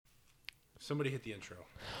Somebody hit the intro.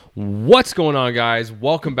 What's going on, guys?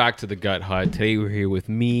 Welcome back to the Gut Hut. Today we're here with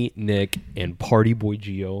me, Nick, and Party Boy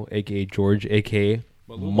Gio, aka George, aka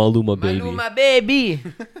Maluma Baby. Maluma Baby.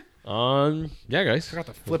 Yeah, guys. I forgot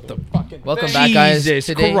to flip the fucking. Welcome thing. back, guys. Jesus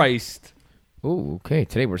Today, Christ. Ooh, okay.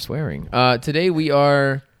 Today we're swearing. Today we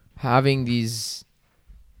are having these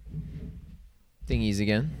thingies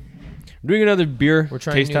again. Doing another beer We're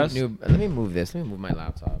trying taste test. Let me move this. Let me move my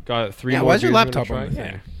laptop. Got three Yeah, more why is your beers we're laptop gonna on the try?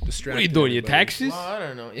 thing? What Distracted are you doing? Your everybody. taxes? Well, I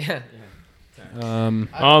don't know.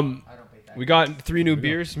 Yeah. We got three new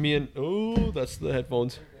beers. Me and that's the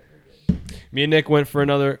headphones. Me and Nick went for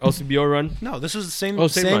another LCBO run. No, this was the same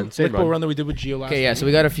Same Lickbo run. run that we did with Gio last Okay, yeah. week. So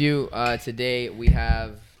we got a few. Today we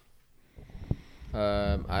have.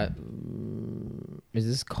 Is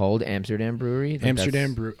this called Amsterdam Brewery? Like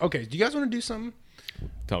Amsterdam Brew. Okay, do you guys want to do something?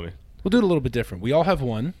 Tell me. We'll do it a little bit different. We all have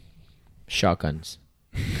one. Shotguns.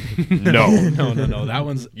 No. No. That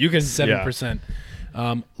one's You can 7%.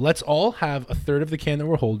 Let's all have a third of the can that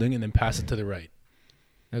we're holding and then pass it to the right.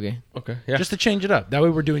 Okay. Okay. Yeah. Just to change it up. That way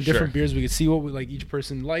we're doing different Sure. beers. We can see what each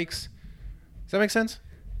person likes. Does that make sense?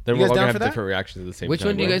 then you we're guys all down gonna for have that? different reactions at the same Which time.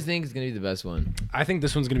 one do you right? guys think is gonna be the best one? I think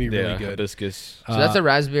this one's going to be really good. Hibiscus. So that's a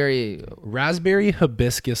raspberry. Raspberry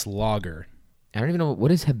hibiscus lager. I don't even know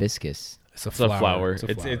what is hibiscus. It's a It's a flower. flower. It's a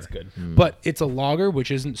It's flower. good. But it's a lager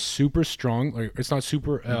which isn't super strong. Or it's not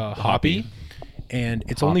super hoppy. And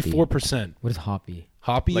it's only Hoppy. 4%. What is hoppy?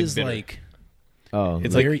 Hoppy Like is bitter. like... Oh,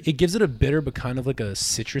 It's Very, it gives it a bitter but kind of like a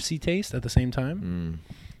citrusy taste at the same time.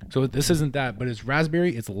 So this isn't that, but it's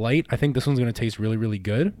raspberry. It's light. I think this one's going to taste really, really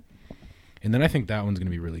good. And then I think that one's going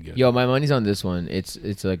to be really good. yo, my money's on this one. It's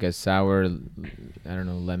like a sour, I don't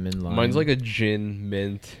know, lemon lime. Mine's like a gin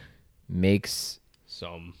mint. makes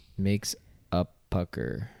Some. a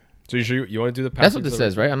pucker. So you sure you want to do the? That's what this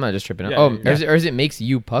says, right? I'm not just tripping out. Yeah, Oh, yeah. or is it makes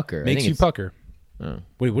you pucker? I Makes think you it's- pucker. Oh.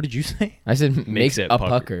 Wait, what did you say? I said makes it a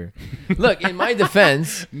pucker. pucker. Look, in my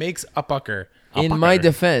defense, Makes a pucker. in my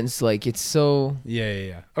defense, like it's so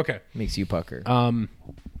Yeah. Okay. makes you pucker.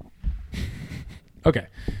 Okay.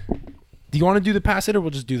 Do you want to do the pass it or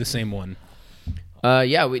we'll just do the same one?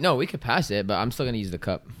 Yeah, we could pass it, but I'm still gonna use the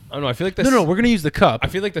cup. I don't know. I feel like this. No, we're going to use the cup. I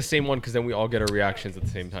feel like the same one because then we all get our reactions at the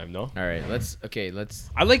same time. No. All right, let's.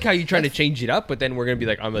 I like how you're trying to change it up, but then we're gonna be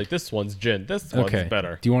like, I'm like, this one's gin. This one's Okay.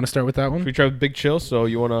 better. Do you want to start with that Should we one? try with Big Chill? So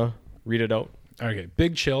you want to read it out? Okay.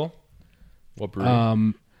 Big Chill. What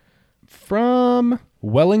brewery? From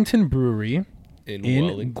Wellington Brewery in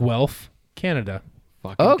in Guelph, Canada.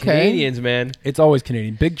 Fucking Okay. Canadians, man. It's always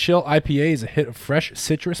Canadian. Big Chill IPA is a hit of fresh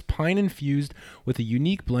citrus pine infused with a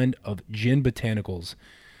unique blend of gin botanicals.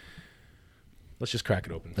 Let's just crack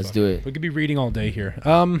it open. Let's Fuck do it. We could be reading all day here.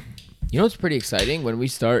 You know what's pretty exciting when we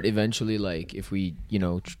start eventually, like if we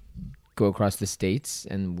go across the states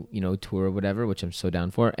and tour or whatever, which I'm so down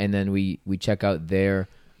for, and then we check out their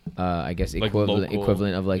I guess Like equivalent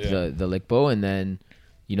local, of like yeah. the Lickbo, and then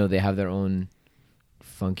they have their own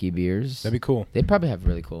funky beers. That'd be cool. They probably have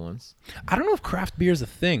really cool ones. I don't know if craft beer is a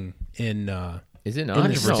thing in Is it in not? the No,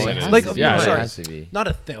 it States. has Like, to be. yeah, No, sorry. it has to be. Not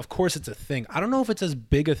a thing. Of course, it's a thing. I don't know if it's as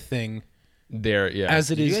big a thing There, yeah.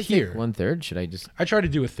 as it Did you is guys here. take 1/3? Should I just? I try to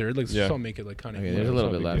do a third. Like, Yeah. so I'll make it like kind of. Okay, there's a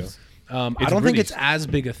little bit no big left. I It's don't think really- it's as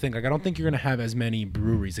big a thing. Like, I don't think you're gonna have as many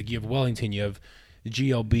breweries. Like, you have Wellington, you have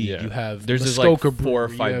GLB, yeah. you have There's just like Muskoka 4 or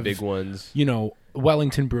Brewery, 5 you have, big ones.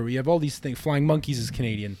 Wellington Brewery. You have all these things. Flying Monkeys is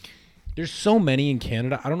Canadian. There's so many in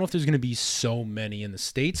Canada. I don't know if there's going to be so many in the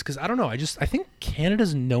States because I don't know. I think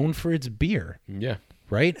Canada's known for its beer, Yeah.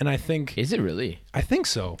 right? And I think Is it really?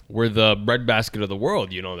 so. We're the breadbasket of the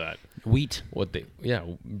world. You know that. Wheat.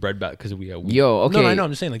 Breadbasket because we have wheat. Yo, okay. No, I know.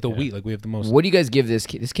 I'm just saying like the wheat. Like we have the most. What do you guys give this?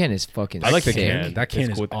 This can is fucking. I like the sick. can. That can It's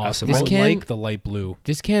is cool with awesome. This I can- like the light blue.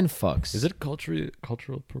 This can fucks. Is it cultural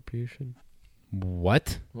appropriation?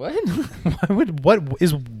 What? what? What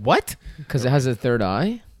is what? Because it has a third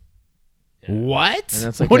eye. What? And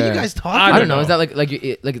that's like what a- are you guys talking I about? don't know. Is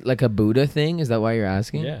that like a Buddha thing? Is that why you're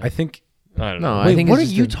asking? Yeah. I think. I don't No, know. I Wait, think what are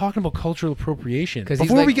it's just you a- talking about? Cultural appropriation. 'Cause he's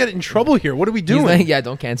Before we like- get in trouble here, what are we He's doing? like, yeah,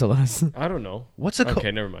 don't cancel us. I don't know. What's a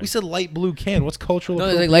Okay, never mind. We said light blue can. What's cultural? No,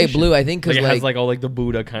 it's like appropriation? light blue. I think Like because it has like all like the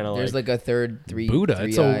Buddha kind of there's like. like a third Buddha.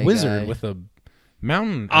 It's a three-eye wizard guy. with a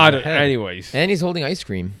mountain. I as a don't, head. anyways. and he's holding ice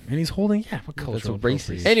cream. And he's holding what cultural what racist.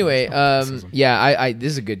 appropriation? Anyway, Racism. yeah, I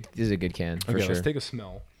this is a good can for Okay, sure. let's take a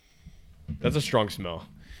smell. That's a strong smell.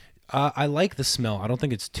 I like the smell. I don't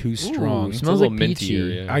think it's too strong. Ooh, It's smells a like little peachy.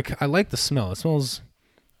 mintier, yeah. I like the smell. It smells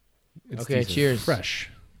It's Okay, decent. cheers. fresh.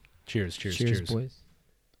 Cheers, cheers. boys.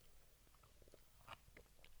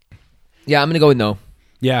 Yeah, I'm gonna go with no.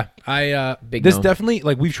 Yeah, I Big this no. definitely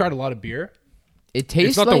like we've tried a lot of beer. It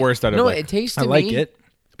tastes. not the like, worst out of No, like- it tastes. I To like me, it,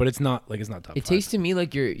 but it's not top. It five. tastes to me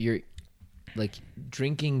like you're like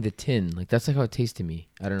drinking the tin. Like that's like how it tastes to me.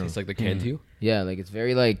 I don't know. It's like the can to you. Yeah, like it's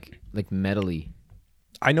very like metally.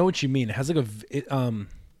 I know what you mean. It has like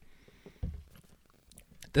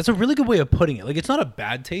that's a really good way of putting it. Like it's not a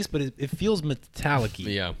bad taste, but it feels metallic-y.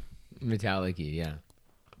 Yeah. Metallic-y, yeah.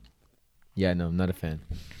 Yeah, no, I'm not a fan.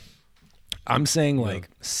 I'm saying like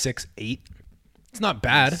 6, 8. It's not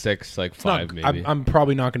bad. 6, like It's 5, not, maybe. I'm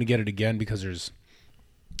probably not going to get it again because there's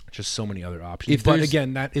just so many other options. If But there's-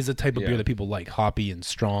 again, that is a type of Yeah. beer that people like, hoppy and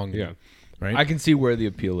strong. Yeah. Right? I can see where the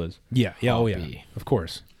appeal is. yeah. Oh, yeah. Hoppy. Of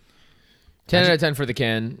course. 10 out of 10 for the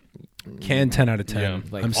can. Can 10 out of 10. Yeah.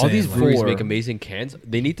 Like, I'm all All saying, these like, breweries 4. make amazing cans.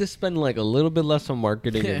 They need to spend like a little bit less on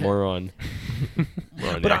marketing and more on.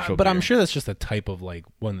 But I'm sure that's just a type of like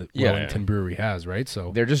one that Yeah, Wellington Brewery has, right?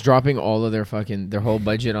 So They're just dropping all of their whole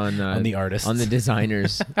budget on the artists, on the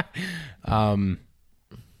designers.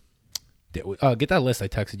 get that list. I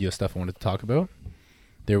texted you stuff I wanted to talk about.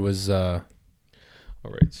 There was All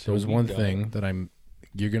right. So there was we one got thing that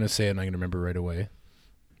you're gonna say it and I'm gonna remember right away.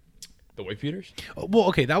 The white beaters. Oh, well,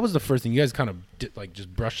 okay, that was the first thing. You guys kind of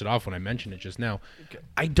just brushed it off when I mentioned it just now.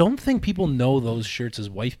 I don't think people know those shirts as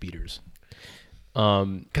wife beaters.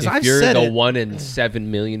 Because I've you're said the it. 1 in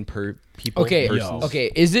 7 million per people. Okay, persons.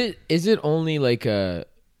 okay. Is it only like a?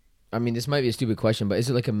 I mean, this might be a stupid question, but is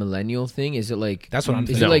it like a millennial thing? Is it like That's what I'm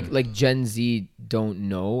Is thinking. it like Gen Z don't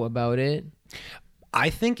know about it? I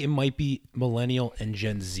think it might be millennial and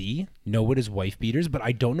Gen Z know it as wife beaters, but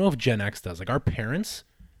I don't know if Gen X does. Like our parents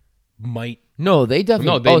might. No, they definitely.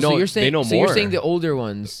 No, they So know- you're saying they know so you're more. saying the older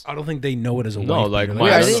ones. I don't think they know it as a No, wife like beater. my-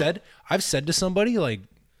 Yeah, I've said to somebody like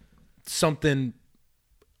something.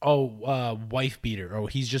 Oh, wife beater. Oh,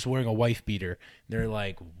 he's just wearing a wife beater. They're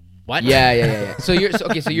like, what? Yeah. So you're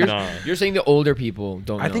Nah. you're saying the older people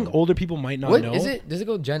don't know. I think older people might not What know. is it? Does it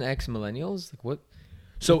go Gen X millennials? Like what?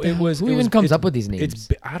 So it was. Who it even was, comes it's- up with these names? It's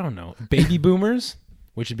I don't know. Baby boomers,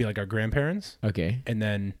 which would be like our grandparents, Okay. and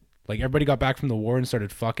then like everybody got back from the war and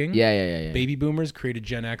started fucking. Yeah. Baby boomers created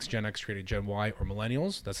Gen X. Gen X created Gen Y or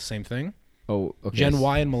millennials. That's the same thing. Oh, okay. Gen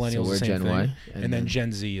Y and millennials we're the same Gen thing. Y, and then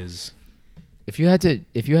Gen Z is. If you had to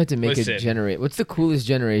make Listen. a generate, what's the coolest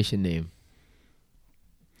generation name?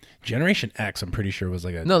 Generation X, I'm pretty sure was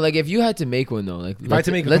like a. No, like if you had to make one though, like I had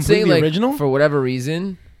to make a let's say completely like original? for whatever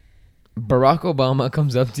reason, Barack Obama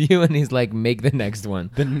comes up to you and he's like, "Make the next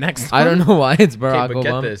one." The next. I don't know why it's Okay, Barack but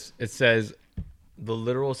get Obama. this. It says the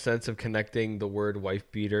literal sense of connecting the word wife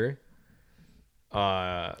beater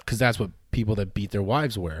Because that's what people that beat their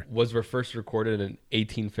wives wear. was first recorded in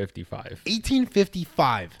 1855.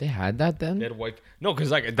 1855. They had that then. They had wife. No,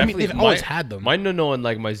 because like definitely they've always had them. Mine don't know, and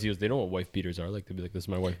like my Zeus, they know what wife beaters are. Like they'd be like, "This is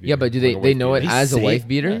my wife beater." Yeah, but do Like a they wife know it beater. as a say- wife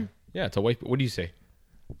beater Yeah, it's a wife. What do you say?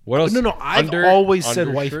 What else? No, I've Under- always said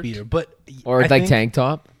wife undershirt? beater, but or I like think tank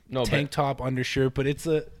top? No, tank top, undershirt, but it's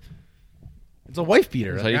a wife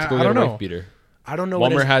beater. That's how you have to I go don't get a know. wife beater. I don't know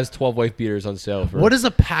what Walmart is, has 12 wife beaters on sale. For, what is a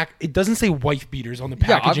pack. It doesn't say wife beaters on the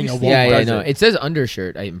packaging of obviously. Walmart. Yeah, does no. it? It says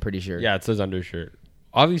undershirt. I'm pretty sure. Yeah, it says undershirt.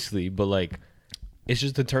 Obviously, but like, it's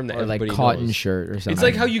just the term that or like everybody cotton knows. shirt or something. It's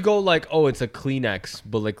like how you go like, oh, it's a Kleenex,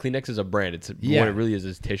 but like Kleenex is a brand. It's Yeah. what it really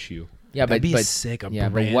is tissue. yeah, That'd but be sick. yeah,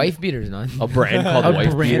 brand, but wife beaters not. A brand called a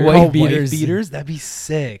wife brand beater. Wife called beaters. wife beaters. That'd be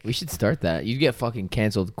sick. We should start that. You'd get fucking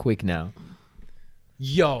canceled quick now.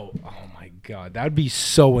 Yo, oh my god, that'd be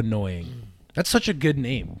so annoying. That's such a good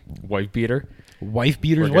name. Wife beater. Wife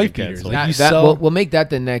beaters, We're wife getting beaters. canceled. Like you That- sell we'll make that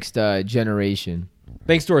the next generation.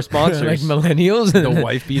 Thanks to our sponsors. Like millennials. the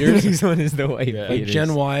wife beaters. The next one is the wife Yeah. Like beaters.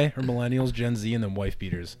 Gen Y or millennials, Gen Z, and then wife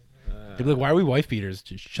beaters. They'd be like, "Why are we wife beaters?"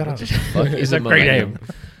 Just shut up. Fuck, It's a a great millennium.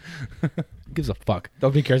 name. Who gives a fuck?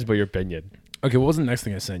 Nobody cares about your opinion. Okay, what was the next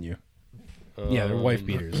thing I sent you? Yeah, they're wife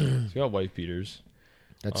beaters. So we got wife beaters.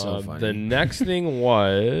 That's so funny. The next thing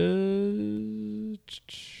was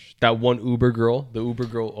that one Uber girl. The Uber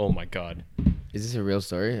girl. Oh my god. Is this a real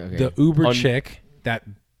story? Okay. The Uber Un- chick that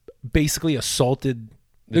basically assaulted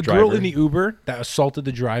The girl driver? in the Uber that assaulted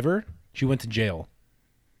the driver. She went to jail.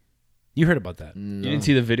 You heard about that? no. You didn't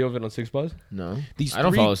see the video of it on Six Buzz? No. These I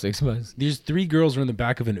don't three- follow Six Buzz. These 3 girls were in the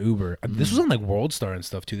back of an Uber. This was on like World Star and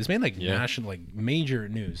stuff too. This made like Yeah. national, like major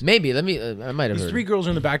news. Maybe. Let me. I might have These heard. 3 girls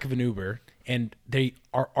are in the back of an Uber and they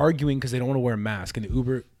are arguing because they don't want to wear a mask. And the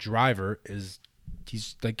Uber driver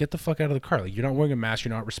he's like, get the fuck out of the car. Like, you're not wearing a mask.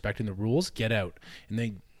 You're not respecting the rules. Get out. And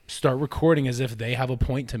they start recording as if they have a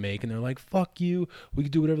point to make. And they're like, fuck you. We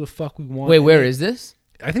can do whatever the fuck we want. Wait, And where they- is this?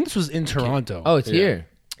 I think this was in Toronto. Oh, it's here.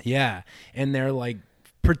 Yeah. And they're like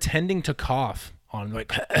pretending to cough on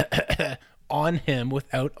like on him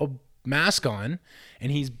without a mask on.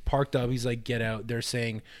 And he's parked up. He's like, get out. They're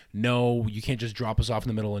saying, no, you can't just drop us off in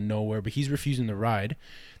the middle of nowhere. But he's refusing to ride.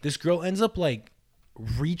 This girl ends up like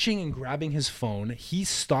reaching and grabbing his phone. He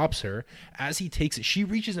stops her. As he takes it, she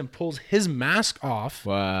reaches and pulls his mask off.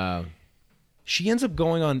 Wow. She ends up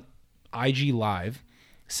going on IG Live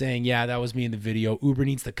saying, yeah, that was me in the video. Uber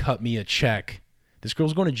needs to cut me a check. This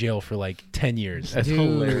girl's going to jail for like 10 years. That's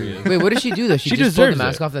hilarious. Wait, what did she do though? She just pulled the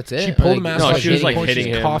mask off. That's it. She pulled the Or, mask No, off. she was like She's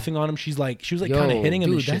hitting him. coughing on him. She was like Yo, kind of hitting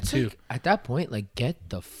him and dude, shit that's too. like, at that point, like, get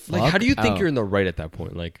the fuck. Like, how do you think out. you're in the right at that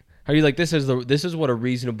point? Like, how are you like this is what a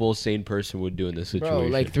reasonable, sane person would do in this situation? Bro,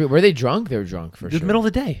 like, were they drunk? They were drunk for The sure. middle of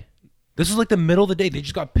the day. This was like the middle of the day. They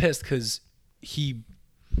just got pissed because he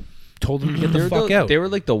told them to get the fuck out. They were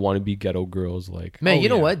like the wannabe ghetto girls. Like, Man, Oh, you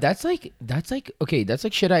know yeah. what? That's like okay. That's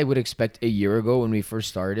like shit I would expect a year ago when we first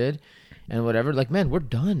started, and whatever. Like, man, we're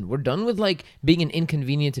done. We're done with like being an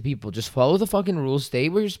inconvenience to people. Just follow the fucking rules. Stay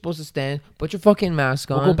where you're supposed to stand. Put your fucking mask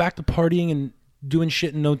on. We'll go back to partying and doing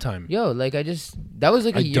shit in no time. Yo, like that was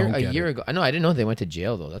like I a year don't get it. ago. I know. I didn't know they went to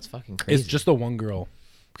jail though. That's fucking crazy. It's just the one girl.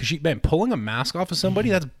 Because pulling a mask off of somebody,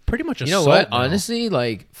 that's pretty much you know assault what? now. Honestly,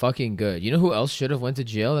 like fucking good. You know who else should have went to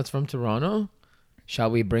jail? That's from Toronto. Shall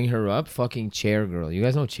we bring her up? Fucking Chair Girl. You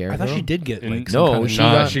guys know Chair I Girl? thought she did get like No, some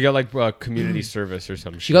kind of she got- like community service or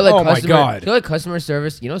something. She got like Oh my customer, God. She got like customer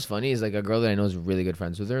service. You know what's funny is like a girl that I know is really good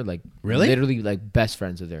friends with her. Like Really? literally like best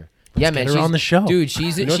friends with her. Yeah, man. get her she's on the show. dude.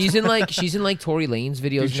 She's in like Tory Lane's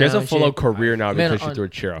videos. Dude, she has now a and full shit. out career now Man, because she on- threw a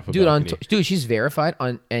chair off a Dude, balcony. dude, she's verified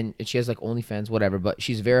on, and she has like OnlyFans, whatever. But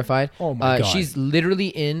she's verified. Oh my God. She's literally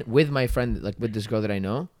in with my friend, like with this girl that I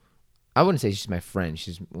know. I wouldn't say she's my friend.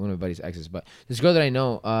 She's one of my buddy's exes. But this girl that I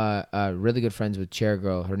know, really good friends with Chair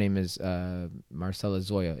Girl. Her name is Marcella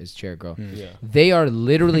Zoya. Is Chair Girl. Yeah. They are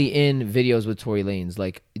literally in videos with Tory Lanez.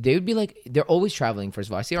 Like they would be like, they're always traveling. First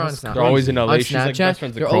of all, I see her on Snapchat. They're always in LA. On She's like Snapchat. best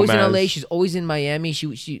friends with They're always in Chromaz. LA. She's always in Miami.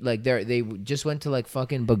 She like they just went to like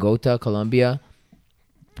fucking Bogota, Colombia.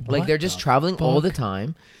 Like What they're just the traveling all the fuck?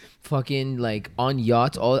 time, fucking like on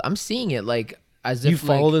yachts. I'm seeing it like as if You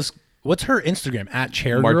follow like, this? What's her Instagram? At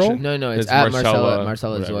Chair March- Girl? No, it's It's at Marcella,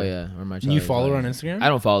 Marcella whatever. Zoya or Marcella. You follow her on Zoya. Instagram? I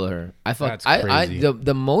don't follow her. That's I crazy.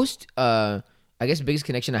 the most I guess biggest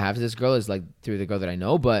connection I have to this girl is like through the girl that I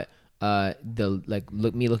know, but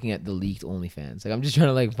looking at the leaked OnlyFans. Like I'm just trying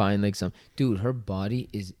to like find like some dude. Her body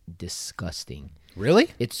is disgusting. Really?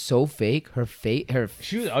 It's so fake. Her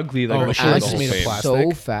She was ugly. Like Oh, her she whole was ass made of is plastic?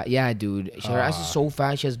 so fat. Yeah, dude. Her ass is so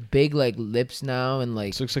fat. She has big like lips now, and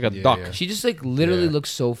like She looks like a Yeah, duck. yeah. she just like literally Yeah. looks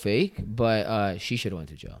so fake. But she should have went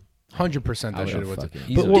to jail. 100% I that should would've have went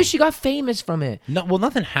fucking- to. Dude, she got famous from it. No, well,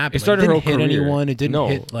 nothing happened. It started like, her it didn't whole hit career. anyone. It didn't No.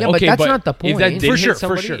 hit. Like, Yeah, but that's not the point. If that did For hit sure, for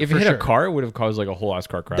somebody, sure, if for it hit sure. a car, it would have caused like a whole ass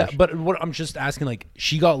car crash. but what I'm just asking, like,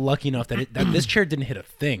 she got lucky enough that this chair didn't hit a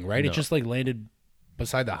thing, right? No. It just like landed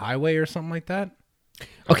beside the highway or something like that.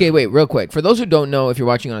 Okay, wait, real quick. For those who don't know, if you're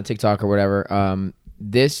watching on TikTok or whatever,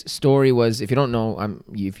 this story was. If you don't know,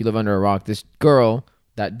 if you live under a rock, this girl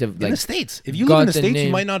that In the States. If you got live in the the States, you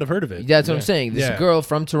name- might not have heard of it. That's what I'm saying. This Yeah. girl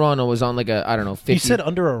from Toronto was on like a I don't know 50. You said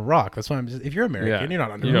under a rock. That's why I'm just, if you're American, Yeah. you're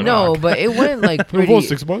not under You a don't rock. no, but it went like pretty. full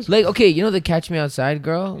 6 months. Like okay, you know the Catch Me Outside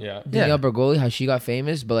girl, Yeah. Danielle Yeah. Bergoli, how she got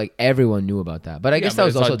famous, but like everyone knew about that. But I guess but that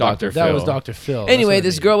was it's also not Dr. Dr. Phil. That was Dr. Phil. That's Anyway, what I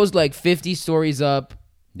this mean. girl was like 50 stories up,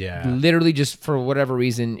 Yeah. literally just for whatever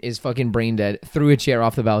reason is fucking brain dead. Threw a chair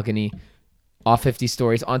off the balcony, off 50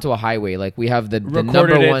 stories onto a highway. Like we have the Recorded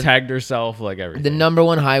number it, one. tagged herself, like everything. The number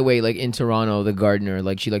one highway, like in Toronto, the Gardner,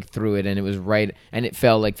 like she like threw it and it was right, and it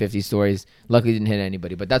fell like 50 stories. Luckily, didn't hit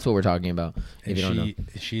anybody, but that's what we're talking about. And If you don't know,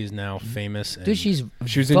 she is now famous. And dude, she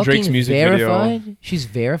was in fucking Drake's music verified. video. She's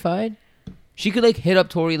verified. She could like hit up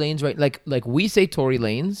Tory Lanez, right? Like we say Tory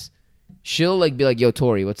Lanez, she'll like be like, "Yo,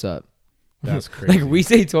 Tory, what's up?" That's crazy. Like we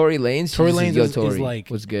say Tory Lanez, Tory she says, Lanez "Yo, is Tory, like-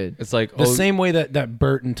 what's good?" It's like the same way that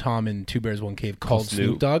Bert and Tom in Two Bears One Cave called Snoop.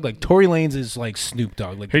 Snoop Dogg. Like Tory Lanez is like Snoop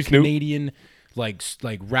Dogg, like Hey, the Snoop. Canadian like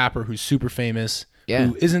rapper who's super famous. Yeah.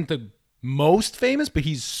 Who isn't the most famous, but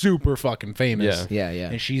he's super fucking famous. Yeah.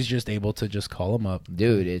 And she's just able to just call him up.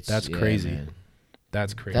 Dude, it's That's yeah, crazy. man.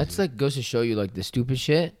 That's crazy. That's like goes to show you like the stupid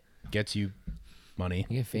shit. gets you money.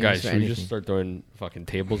 You get famous guys, for should we anything. just start throwing fucking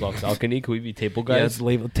tables off the balcony? Can we be table Yeah, guys? it's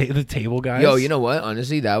labeled the table guys. Yo, you know what?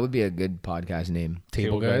 Honestly, that would be a good podcast name.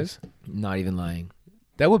 table guys. Not even lying.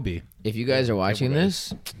 That would be. If you guys are watching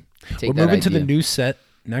this, take We're that moving to the idea. new set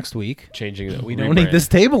next week. Changing it. We don't need this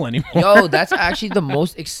table anymore. Yo, that's actually the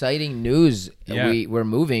most exciting news. Yeah. We're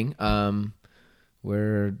moving.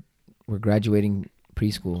 We're graduating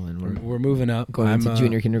preschool and we're We're moving up. going into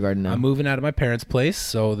junior kindergarten now. I'm moving out of my parents' place,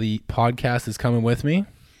 so the podcast is coming with me.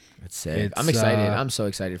 That's sick. It's, I'm excited. I'm so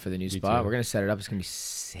excited for the new spot. too. We're gonna set it up. It's gonna be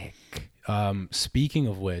sick. Speaking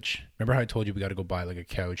of which, remember how I told you we got to go buy like a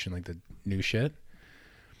couch and like the new shit?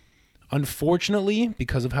 Unfortunately,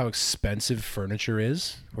 because of how expensive furniture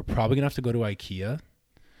is, we're probably gonna have to go to IKEA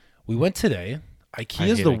We went today. IKEA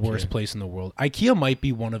is the worst place in the world. IKEA might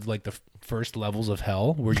be one of like the first levels of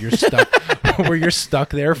hell where you're stuck where you're stuck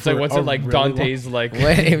there It's like what's it like really Dante's like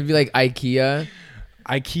Wait, it would be like IKEA,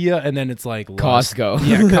 and then it's like Costco.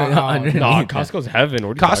 Yeah, no, Costco's heaven.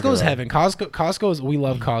 What are you talking Costco's about? heaven. Costco's we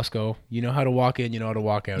love Costco. You know how to walk in, you know how to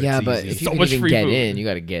walk out. Yeah, It's but easy. if you So can much even free get food. in, you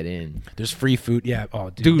got to get in. There's free food. Yeah. Oh,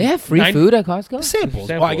 dude. They have free food at Costco? Samples.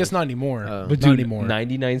 Well, I guess not anymore. Oh. But Not dude, anymore.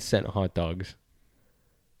 99-cent hot dogs.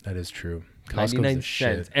 That is true. Costco's 99 the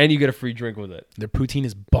shit. cents. And you get a free drink with it. Their poutine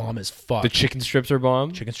is bomb as fuck. The chicken strips are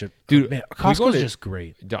bomb. chicken strip, Dude, man, can we go Costco's to- just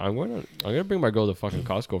great. I'm gonna bring my girl to fucking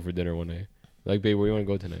Costco for dinner one day. Like, babe, where you want to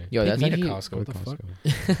go tonight? Yo, Take that's me to actually Costco. What the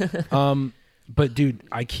fuck? Costco. But dude,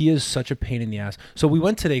 IKEA is such a pain in the ass. So we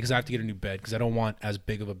went today because I have to get a new bed because I don't want as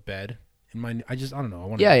big of a bed in my. I don't know. I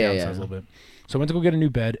want to downsize a little bit. So I went to go get a new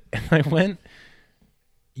bed, and I went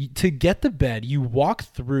to get the bed. You walk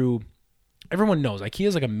through. Everyone knows IKEA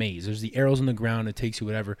is like a maze. There's the arrows in the ground. It takes you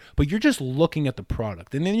whatever. But you're just looking at the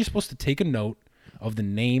product, and then you're supposed to take a note of the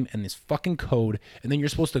name and this fucking code, and then you're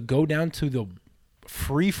supposed to go down to the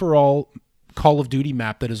free for all Call of Duty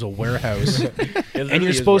map that is a warehouse, and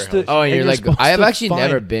you're supposed to. Oh, and you're like, supposed I have to actually find-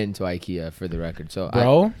 never been to IKEA for the record. So,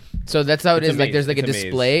 bro. so that's how it It's is. a Like, maze. there's like a It's a maze.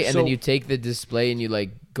 display, and then So- you take the display and you like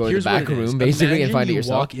go to the Here's what back it is. room basically and Imagine find it you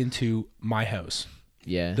yourself. walk into my house.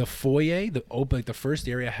 Yeah. The foyer, like the first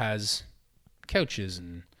area has couches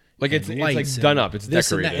and Like, it's lights like and done up. It's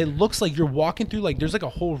this and that. decorated. It looks like you're walking through like there's like a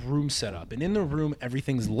whole room set up, and in the room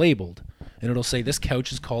everything's labeled, and it'll say this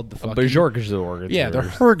couch is called the fucking Bajorkazorg. yeah, the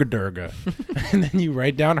Hergadurga. And then you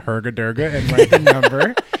write down Hergadurga and write the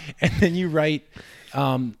number, and then you write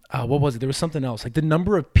what was it? There was something else like the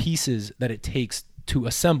number of pieces that it takes to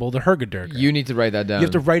assemble the Hergadurga. You need to write that down. You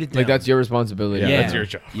have to write it down. Like, that's your responsibility. Yeah, that's your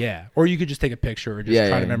job. Yeah. Or you could just take a picture or just Yeah,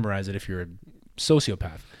 try yeah. to memorize it if you're a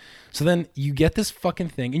sociopath. So then you get this fucking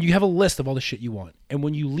thing and you have a list of all the shit you want. And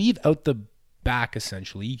when you leave out the back,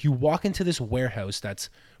 essentially, you walk into this warehouse that's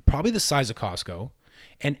probably the size of Costco,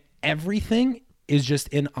 and everything is just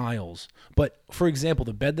in aisles. But for example,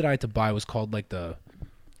 the bed that I had to buy was called like the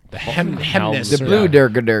Hemness. The or blue the-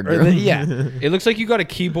 Durga or the- yeah. It looks like you got a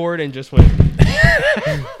keyboard and just went.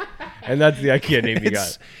 And that's the IKEA name you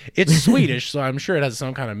got. It's Swedish, so I'm sure it has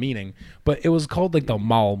some kind of meaning. But it was called like the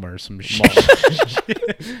Malm or some shit.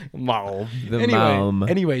 Malm. The Malm.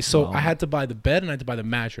 Anyway, so I had to buy the bed and I had to buy the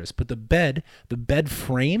mattress. But the bed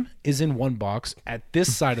frame is in one box at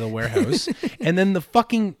this side of the warehouse, and then the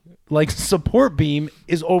fucking like support beam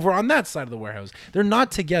is over on that side of the warehouse. They're not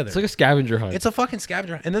together. It's like a scavenger hunt. It's a fucking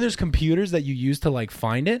scavenger hunt. And then there's computers that you use to like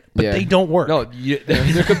find it, but Yeah. they don't work. no,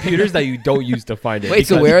 they're computers that you don't use to find it. Wait,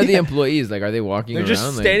 so because where are the employees? Like, are they walking They're around?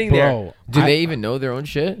 just like, standing there. bro, do they even know their own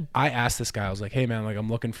shit? I asked this guy, I was like, hey man, like I'm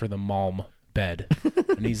looking for the Malm bed.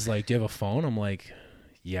 And he's like, do you have a phone? I'm like,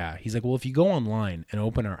 yeah. He's like, well, if you go online and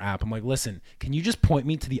open our app, I'm like, listen, can you just point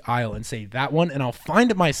me to the aisle and say that one and I'll find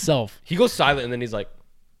it myself? He goes silent and then he's like,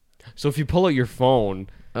 so if you pull out your phone.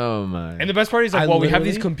 Oh my. And the best part is like, I well, we have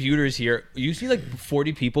these literally- computers here. You see like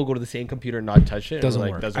 40 people go to the same computer and not touch it. And Doesn't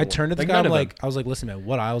we're work. like, I turned to the Like, guy, none I'm of like, them. I was like, listen man,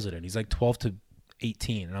 what aisle is it in? He's like 12 to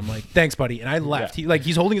 18. And I'm like, thanks buddy. And I left.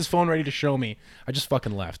 He's holding his phone ready to show me. I just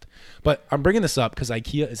fucking left. But I'm bringing this up because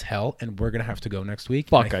IKEA is hell and we're going to have to go next week.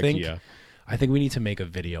 Fuck And I think, IKEA. I think we need to make a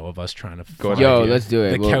video of us trying to Go find to Yo, IKEA. let's do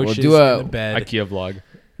the it. We'll couches do and the a. bed. IKEA vlog.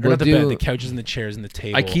 Or not the we'll bed, do- the couches and the chairs and the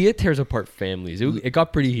table. IKEA tears apart families. It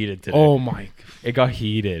got pretty heated today. Oh my. It got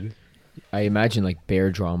heated. I imagine like bear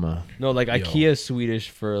drama. No, like IKEA is Swedish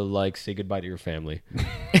for like say goodbye to your family.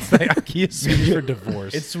 It's like IKEA Swedish for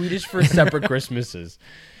divorce. It's Swedish for separate Christmases.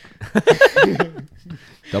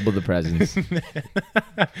 Double the presents.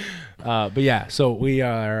 but yeah, so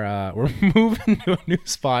we're moving to a new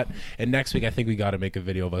spot, and next week I think we got to make a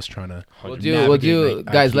video of us trying to. We'll navigate do.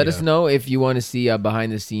 Guys, let IKEA. us know if you want to see a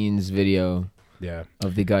behind the scenes video Yeah,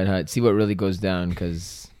 of the Gut Hut. See what really goes down,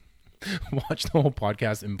 because watch the whole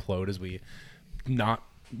podcast implode as we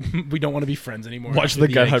don't want to be friends anymore. Watch after the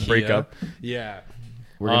Gut Hut IKEA. break up. Yeah.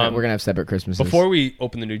 we're gonna have separate Christmases. Before we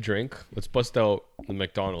open the new drink, let's bust out the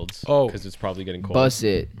McDonald's. Oh. because it's probably getting cold. bus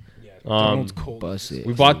it, McDonald's cold. bus it.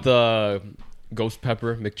 We bought the ghost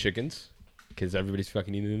pepper McChickens because everybody's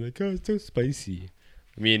fucking eating it like, oh, it's so spicy.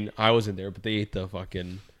 I mean, I wasn't there, but they ate the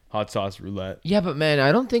fucking hot sauce roulette. Yeah, but man,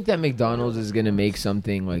 I don't think that McDonald's is gonna make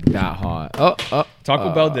something like that hot.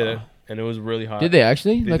 Taco Bell did it, and it was really hot. Did they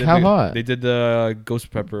actually? Like did how the- hot? They did the ghost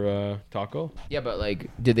pepper taco. Yeah, but like,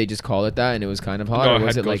 did they just call it that and it was kind of hot, No, or it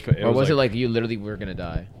was had it like, ghost pe- it or was was it like- like you literally were gonna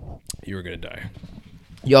die? You were gonna die.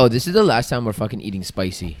 Yo, this is the last time we're fucking eating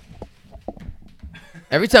spicy.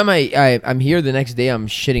 Every time I'm here the next day, I'm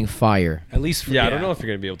shitting fire. At least for, Yeah, I don't know if you're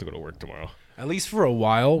gonna be able to go to work tomorrow. At least for a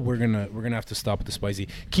while, we're gonna have to stop with the spicy.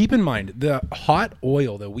 Keep in mind the hot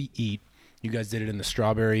oil that we eat. You guys did it in the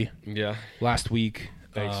strawberry last week.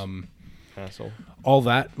 Thanks. Asshole. All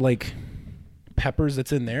that like peppers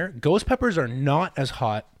that's in there. Ghost peppers are not as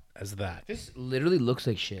hot as that. This literally looks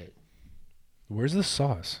like shit. Where's the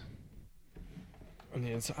sauce?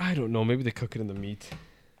 I don't know. Maybe they cook it in the meat.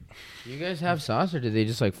 You guys have sauce, or did they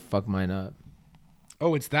just like fuck mine up?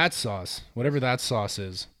 Oh, it's that sauce. Whatever that sauce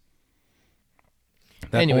is.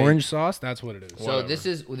 That Anyway. orange sauce, that's what it is. So this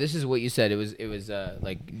is what you said. It was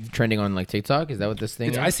like trending on like TikTok. Is that what this thing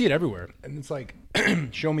is? I see it everywhere. And it's like,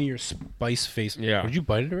 show me your spice face. Yeah. Did you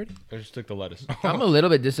bite it already? I just took the lettuce. I'm a little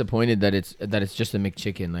bit disappointed that it's just a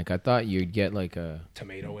McChicken. Like I thought you'd get like a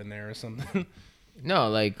Tomato in there or something. no,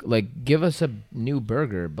 like give us a new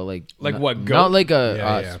burger, but like what, not goat? like a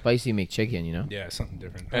Yeah. spicy McChicken, you know? Yeah, something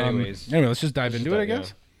different. Anyways. Anyway, let's just dive into it, I yeah.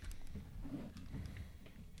 guess.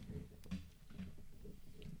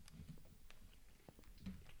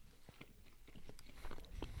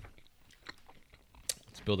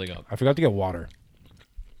 It's building up. I forgot to get water.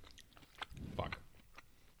 Fuck.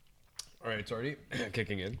 All right, it's already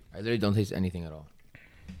kicking in. I literally don't taste anything at all.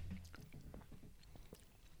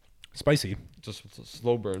 Spicy. Just a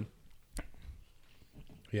slow burn.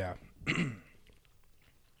 Yeah.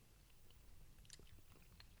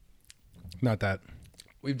 Not that.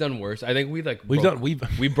 We've done worse. I think we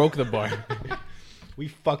We broke the bar. we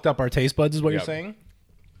fucked up our taste buds is what you're Yep. saying?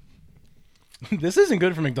 This isn't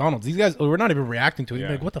good for McDonald's. These guys, we're not even reacting to it. You're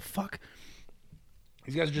Yeah. like, what the fuck?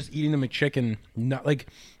 These guys are just eating the McChicken. Not like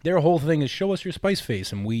their whole thing is show us your spice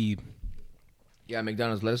face, and we. Yeah,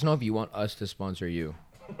 McDonald's, let us know if you want us to sponsor you.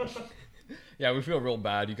 Yeah, we feel real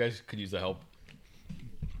bad. You guys could use the help.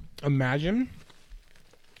 Imagine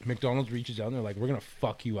McDonald's reaches out and they're like, we're gonna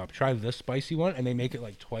fuck you up. Try this spicy one, and they make it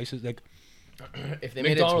like twice as like. If they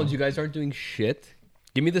McDonald's, you guys aren't doing shit.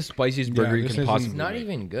 Give me the spiciest burger you this can isn't- possibly it's not make.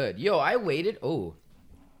 even good. Yo, I waited. Oh.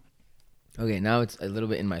 Okay, now it's a little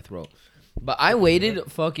bit in my throat. But I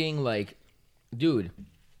waited fucking like, dude,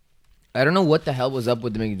 I don't know what the hell was up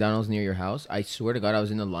with the McDonald's near your house. I swear to God, I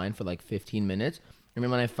was in the line for like 15 minutes. And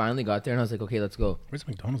then when I finally got there and I was like, okay, let's go. Where's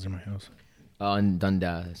McDonald's in my house? In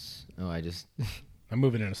Dundas. Oh, I just... I'm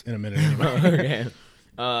moving in a minute. Anyway.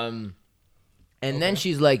 okay. And then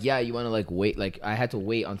she's like, yeah, you want to like wait. Like I had to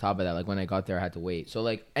wait on top of that. Like when I got there, I had to wait. So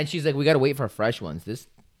like, and she's like, we got to wait for fresh ones. It's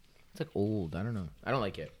like old. I don't know. I don't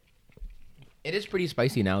like it. It is pretty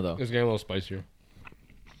spicy now though. It's getting a little spicier.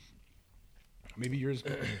 Maybe yours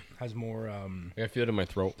has more I feel it in my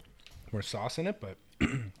throat. more sauce in it, but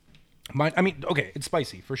mine. I mean, okay, it's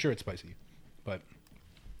spicy for sure. It's spicy, but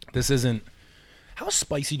this isn't. How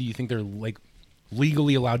spicy do you think they're like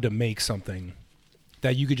legally allowed to make something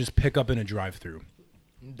that you could just pick up in a drive-through?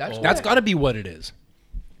 That's got to be what it is.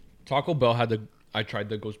 Taco Bell I tried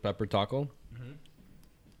the ghost pepper taco.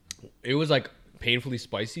 Mm-hmm. It was like painfully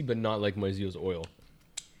spicy, but not like Maizio's oil.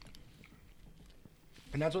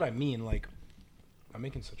 And that's what I mean. Like, I'm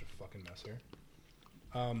making such a fucking mess here.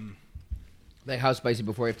 Like how spicy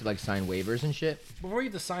before you have to like sign waivers and shit. Before you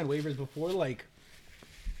have to sign waivers, before like,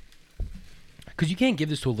 because you can't give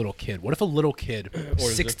this to a little kid. What if a little kid,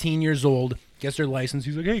 16 years old, gets their license?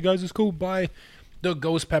 He's like, hey guys, let's go buy the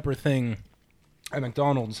ghost pepper thing at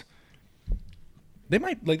McDonald's. They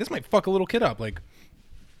might like this might fuck a little kid up, like,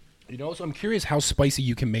 you know. So I'm curious how spicy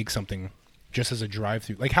you can make something just as a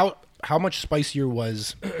drive-through. Like how much spicier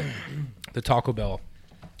was the Taco Bell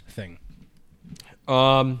thing?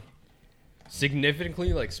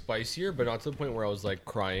 Significantly like spicier, but not to the point where I was like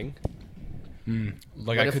crying. Like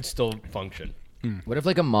What I if- could still function. What if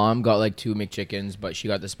like a mom got like 2 McChickens, but she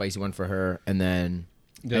got the spicy one for her, and then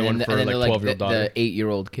The other one for, like, the 12-year-old daughter. the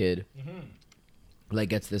 8-year-old kid like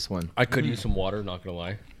gets this one. I could use some water, not gonna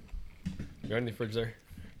lie. You got any fridge there?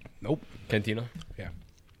 Nope. Cantina? Yeah.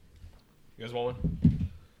 You guys want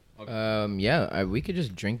one? Yeah, we could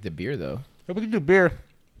just drink the beer though. Hey, we can do beer.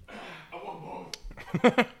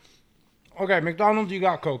 Okay, McDonald's, you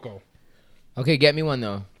got cocoa. Okay, get me one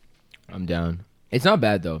though. I'm down. It's not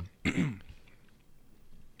bad though.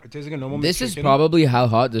 It tastes like a normal This is McChicken. probably how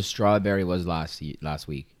hot the strawberry was last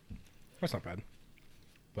week. That's not bad.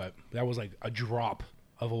 But that was like a drop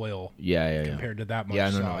of oil Yeah. compared to that much Yeah,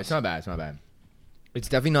 no, sauce. it's not bad. It's not bad. It's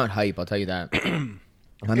definitely not hype. I'll tell you that. I'm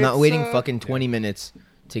not waiting fucking 20 minutes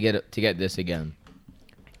to get this again.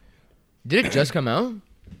 Did it just come out?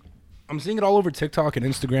 I'm seeing it all over TikTok and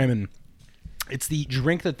Instagram, and it's the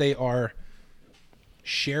drink that they are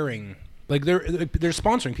sharing. Like they're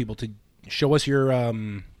sponsoring people to show us your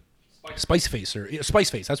spice face or spice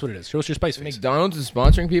face. That's what it is. Show us your spice face. McDonald's is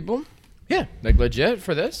sponsoring people? Yeah, Like legit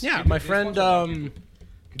for this? yeah. My friend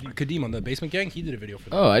Kadeem on the Basement Gang, he did a video for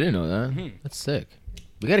that. Oh, I didn't know that. That's sick.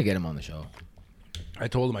 We got to get him on the show. I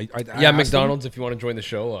told him. I Yeah, asked McDonald's. If you want to join the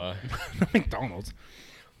show, him, McDonald's.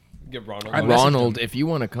 get Ronald. I on. messaged Ronald, him. if you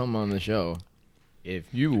want to come on the show, if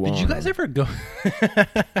you want. Did you guys ever go?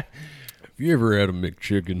 Have you ever had a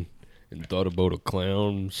McChicken and thought about a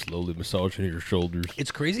clown slowly massaging your shoulders?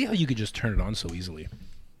 It's crazy how you could just turn it on so easily.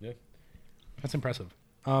 Yeah. That's impressive.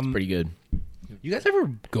 Pretty good. You guys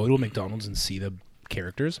ever go to a McDonald's and see the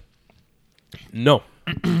characters? No.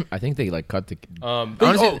 I think they like cut the.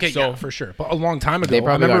 Honestly, okay, yeah, for sure. But a long time ago, They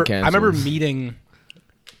probably got I remember canceled. meeting,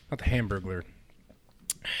 not the Hamburglar.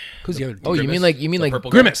 Who's the other? Oh, you mean like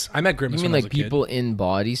purple Grimace? I met you Grimace. mean when I was like a kid. people in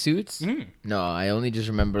bodysuits? No, I only just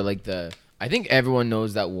remember like the. I think everyone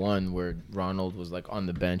knows that one where Ronald was like on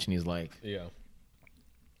the bench and he's like, Yeah.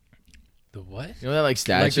 The what? you know that like Like,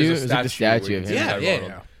 statue? there's a It was like the statue of him. Yeah, inside yeah,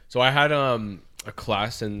 Ronald. yeah. So I had a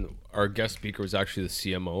class, and our guest speaker was actually the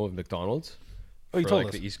CMO of McDonald's. Oh, you for, told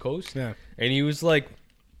like us. the East Coast. Yeah. And he was like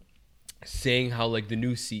saying how like the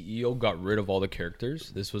new CEO got rid of all the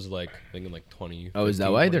characters. This was like I think in like 20. Oh, is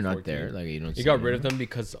that why they're not 2014. there? Like you don't. He see got them. rid of them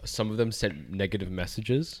because some of them sent negative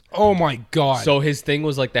messages. Oh my god. So his thing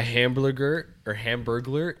was like the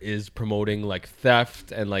Hamburglar is promoting like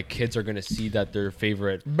theft, and like kids are gonna see that their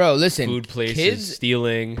favorite Bro, listen, food place is kids.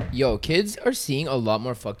 stealing. Yo, kids are seeing a lot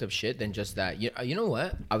more fucked up shit than just that. You know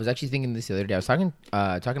what? I was actually thinking this the other day. I was talking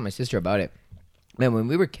to my sister about it. Man, when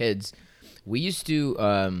we were kids, we used to.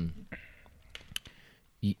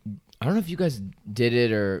 I don't know if you guys did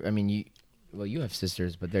it or I mean, you have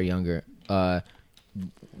sisters, but they're younger.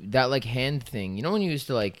 That like hand thing. You know when you used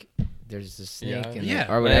to like. There's a snake Yeah. and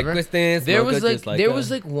Yeah. or whatever. There was there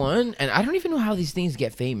like one, and I don't even know how these things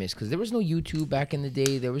get famous because there was no YouTube back in the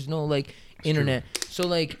day. There was no like internet. So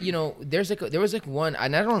like there was like one,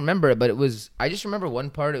 and I don't remember it, but it was. I just remember one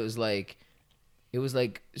part. It was like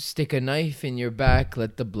stick a knife in your back,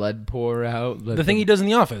 let the blood pour out. the thing he does in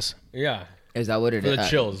the office. Yeah, is that what it for is? the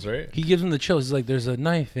chills, right? He gives him the chills. He's like, "There's a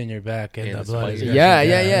knife in your back, and Yeah, the it's blood fine. is Yeah, gushing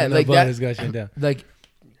yeah, down, yeah, and like the blood that- is gushing down." Like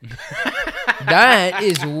that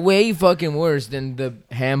is way fucking worse than the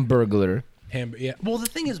Hamburglar. Yeah. Well, the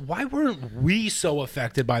thing is, why weren't we so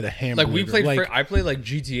affected by the Hamburger? Like we played. Like, I played like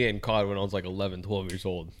GTA and COD when I was like 11, 12 years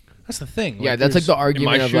old. that's the thing. Yeah, that's like there's- the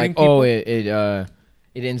argument of shooting like, oh, it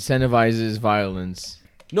incentivizes violence.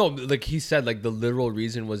 No, like he said, like the literal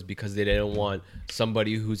reason was because they didn't want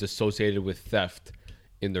somebody who's associated with theft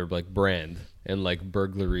in their like brand and like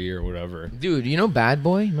burglary or whatever. Dude, you know Bad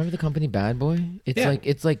Boy? Remember the company Bad Boy?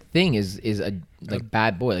 It's like thing is a like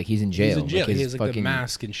Bad Boy, like he's in jail. He's in jail. Like He has like the fucking-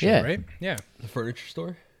 mask and shit, Yeah. right? Yeah. The furniture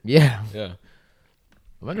store. Yeah. Yeah,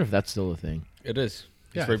 I wonder if that's still a thing. it is.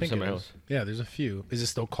 Yeah, It's I right think beside my it house. is. Yeah, there's a few. Is it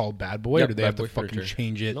still called Bad Boy, Yep, or do they Bad have to Boy fucking Furniture.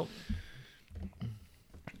 change it? Nope.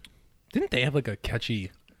 Didn't they have like a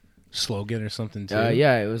catchy slogan or something too?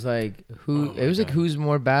 Yeah, it was like Oh it was like who's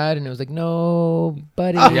more bad, and it was like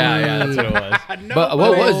nobody. Yeah, that's what it was. But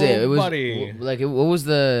what was it? It was Nobody. what was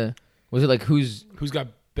the? Was it like who's? Who's got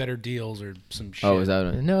better deals or some shit? Oh, was that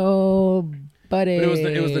one? Nobody? But it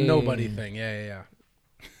was the nobody thing. Yeah.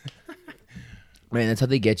 Man, that's how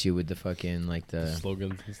they get you with the fucking like the.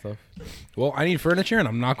 Slogans and stuff. Well, I need furniture, and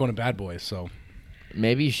I'm not going to Bad Boy, so.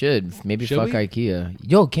 Maybe you should. Maybe Should fuck we? IKEA.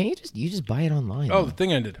 Yo, can't you just buy it online? Oh, the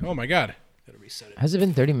thing ended. Oh my god. Gotta reset it. Has it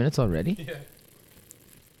been 30 minutes already? Yeah.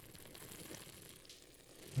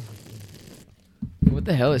 What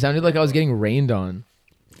the hell? It sounded like I was getting rained on.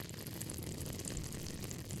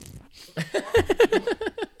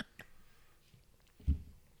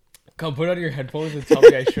 Come put on your headphones and tell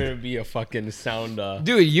me I shouldn't be a fucking sound.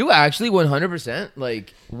 Dude, you actually 100%,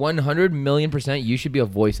 like 100 million%, you should be a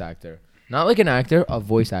voice actor. Not like an actor, a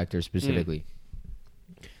voice actor specifically.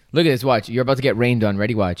 Look at this. Watch. You're about to get rained on.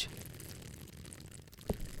 Ready? Watch.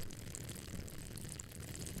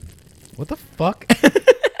 What the fuck?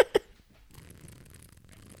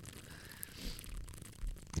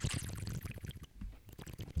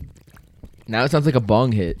 Now it sounds like a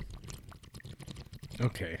bong hit.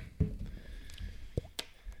 Okay.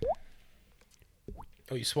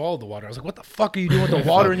 Oh, you swallowed the water. I was like, what the fuck are you doing with the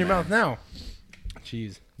water in your mouth now?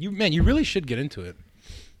 Jeez. You really should get into it.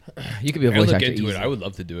 You could be a I voice look actor. into it. easy. I would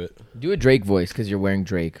love to do it. Do a Drake voice because you're wearing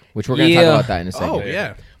Drake, which we're gonna talk about that in a second. Oh,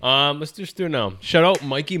 yeah. Let's just do it now. Shout out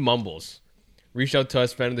Mikey Mumbles. Reached out to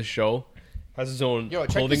us, fan of the show. Has his own Yo, check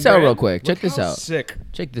clothing this out brand. real quick. Check Look this how out. Sick.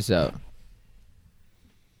 Check this out.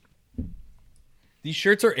 These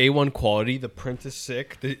shirts are A1 quality. The print is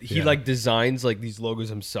sick. He Yeah. like designs like these logos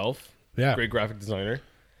himself. Yeah. Great graphic designer.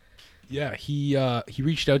 Yeah, he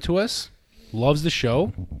reached out to us, loves the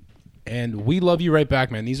show, And we love you right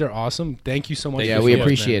back, man. These are awesome. Thank you so much. Yeah, we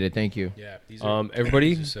appreciate it. Thank you. Yeah, these are,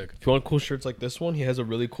 everybody, these are sick. if you want cool shirts like this one, he has a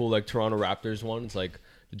really cool like Toronto Raptors one. It's like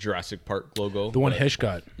the Jurassic Park logo. The one Hish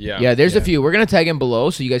got. Yeah, There's a few. We're gonna tag him below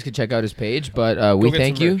so you guys can check out his page. But we get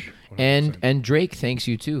thank some you, merch. and Drake thanks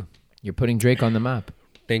you too. You're putting Drake on the map.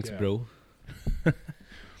 Thanks, bro.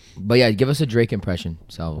 But yeah, give us a Drake impression,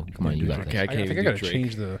 Salvo. Come on, you got Okay, this. I can't I even think I do gotta Drake.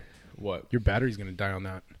 change the. What? Your battery's gonna die on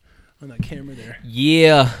that camera there.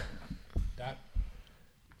 Yeah, That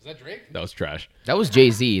is that Drake? that was trash. That was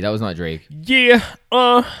Jay-Z. That was not Drake. Yeah,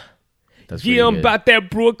 That's pretty yeah, I'm good. about that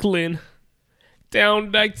Brooklyn.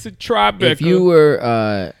 Down like to Tribeca.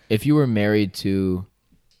 If you were married to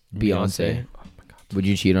Beyonce, would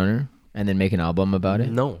you cheat on her and then make an album about it?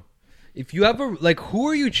 No. If you ever like, who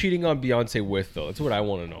are you cheating on Beyonce with though? That's what I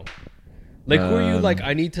want to know. Like, who are you like?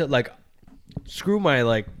 I need to like screw my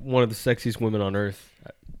like one of the sexiest women on earth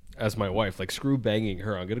as my wife. Like, screw banging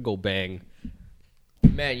her. I'm gonna go bang.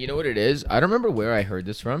 Man, you know what it is? I don't remember where I heard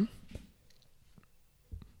this from.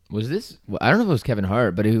 Was this? Well, I don't know if it was Kevin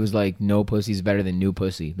Hart, but he was like, "No pussy's better than new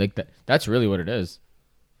pussy." Like that. That's really what it is.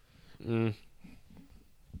 You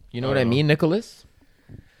know what I mean, Nicholas?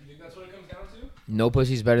 You think that's what it comes down to? No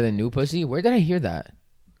pussy's better than new pussy. Where did I hear that?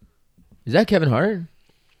 Is that Kevin Hart?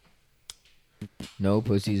 No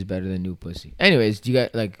pussy's better than new pussy. Anyways, do you guys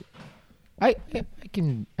like? I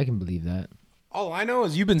can believe that. All I know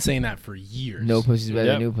is you've been saying that for years. No pussy's better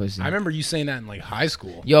Yep. than new pussy. I remember you saying that in like high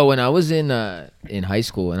school. Yo, when I was in high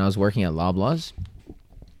school and I was working at Loblaws,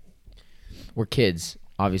 we're kids,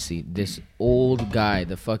 obviously. This old guy,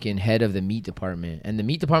 the fucking head of the meat department, and the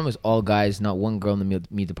meat department was all guys, not one girl in the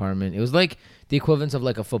meat department. It was like the equivalent of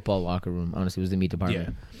like a football locker room. Honestly, it was the meat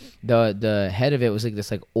department. The head of it was like this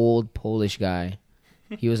like old Polish guy.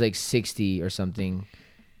 He was like 60 or something.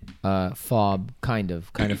 Fob, kind of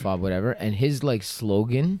fob, whatever. And his like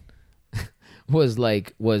slogan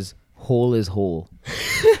was whole is whole.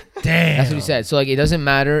 Damn. That's what he said. So like, it doesn't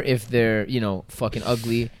matter if they're fucking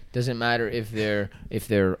ugly. Doesn't matter if they're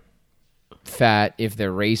fat, if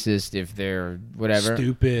they're racist, if they're whatever.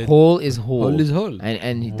 Stupid. Whole is whole. Whole is whole.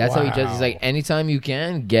 And that's how he does. He's like, anytime you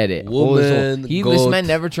can, get it. Woman, whole is whole. This goat. man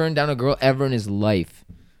never turned down a girl ever in his life.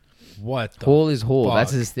 What the Whole is whole. fuck?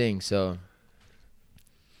 That's his thing. So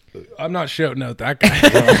I'm not shouting out that guy.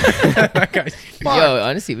 That guy's fucked. yo,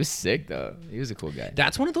 honestly, he was sick though. He was a cool guy.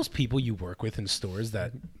 That's one of those people you work with in stores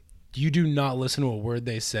that you do not listen to a word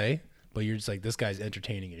they say, but you're just like, this guy's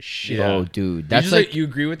entertaining as shit. Oh, dude, That's that's like you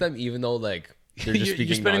agree with them even though like they're just speaking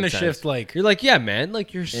You're spending nonsense. the shift like You're like, yeah, man,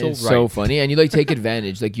 like you're so it's right. so funny, and you like take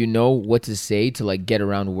advantage. Like you know what to say to like get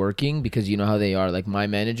around working because you know how they are. Like my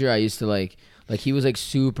manager, I used to like he was like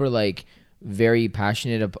super like very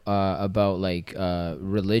passionate about like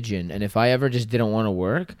religion, and if I ever just didn't want to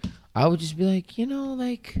work, I would just be like,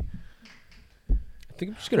 like. I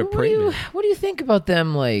think I'm just gonna pray, man. What do you think about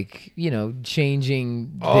them, like,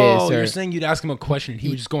 changing oh, this? you're saying you'd ask him a question and he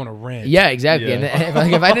would just go on a rant. Yeah, exactly. Yeah.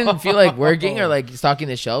 And if I didn't feel like working or like stocking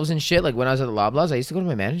the shelves and shit, like when I was at the Loblaws, I used to go to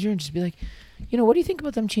my manager and just be like, what do you think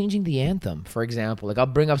about them changing the anthem, for example? Like I'll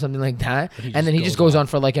bring up something like that, and then he just goes on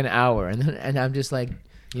for like an hour, and I'm just like,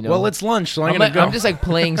 Well, it's lunch, so I'm gonna like, go. I'm just like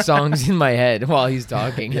playing songs in my head while he's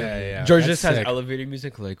talking. yeah. George That's just has sick. elevator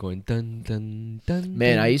music like going dun dun dun.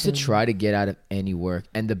 Man, dun, I used to dun. try to get out of any work,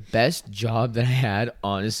 and the best job that I had,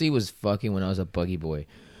 honestly, was fucking when I was a buggy boy.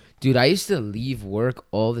 Dude, I used to leave work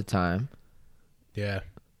all the time. Yeah.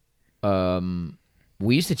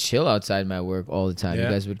 We used to chill outside my work all the time. Yeah. You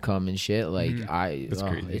guys would come and shit. Like That's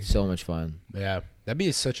crazy. it's so much fun. Yeah. That'd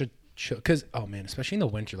be such a chill. Because, oh man, especially in the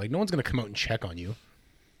winter, like no one's going to come out and check on you.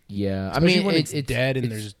 Yeah, Especially I mean, when it's dead and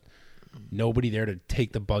it's- there's nobody there to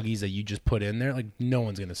take the buggies that you just put in there. Like no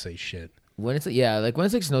one's going to say shit. when it's when it's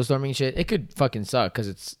like snowstorming and shit, it could fucking suck because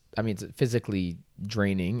it's physically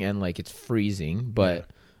draining and like it's freezing. But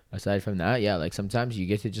aside from that, yeah, like sometimes you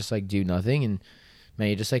get to just like do nothing and man,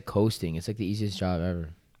 you're just like coasting. It's like the easiest job ever.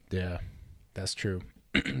 Yeah, that's true.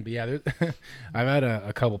 But yeah, I've had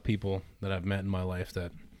a couple people that I've met in my life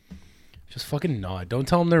that just fucking nod. Don't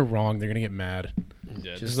tell them they're wrong. They're going to get mad.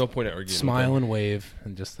 Yeah, there's no point in arguing. Smile and wave,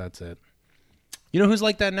 and just that's it. You know who's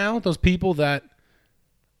like that now? Those people that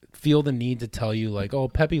feel the need to tell you, like, "Oh,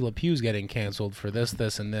 Pepe Le Pew's getting canceled for this,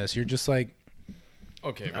 this, and this." You're just like,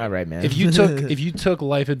 Okay, man. All right, man. if you took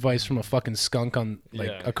life advice from a fucking skunk on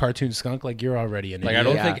like a cartoon skunk, like you're already an Like idiot. I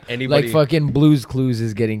don't Yeah. think anybody. like fucking Blue's Clues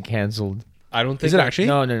is getting canceled. I don't think Is it actually?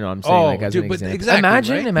 No, I'm saying Oh, like as dude, an but example.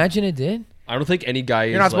 exactly, right? Imagine it did. I don't think any guy.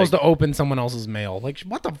 You're not supposed to open someone else's mail. Like,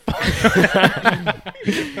 what the fuck?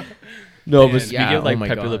 No, Man, but speaking yeah, of like oh my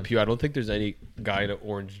Pepe Le God. Pew, I don't think there's any guy in an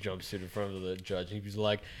orange jumpsuit in front of the judge. And he's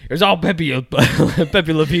like, "It's all Pepe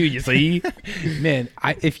Pepe Le Pew, you see." Man,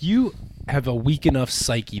 if you have a weak enough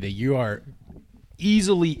psyche that you are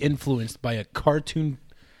easily influenced by a cartoon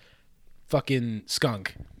fucking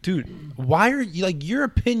skunk, dude, why are you like your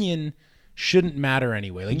opinion shouldn't matter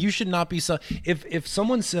anyway? Like you should not be so. If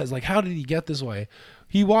someone says like, "How did he get this way?"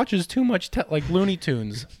 He watches too much like Looney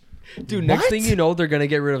Tunes. Dude, next thing you know, they're gonna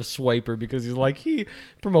get rid of Swiper because he's like he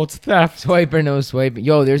promotes theft. Swiper, no swipe.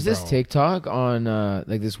 Yo, there's this Bro. TikTok on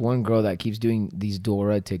like this one girl that keeps doing these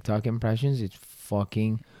Dora TikTok impressions. It's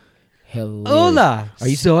fucking hilarious. Hola, Are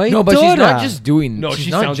you soy No, but she's Dora. not just doing. No, she's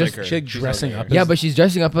she not sounds just like her. She like She dressing sounds up. like Yeah, as- but she's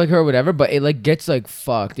dressing up like her or whatever. But it like gets like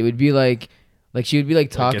fucked. It would be like she would be like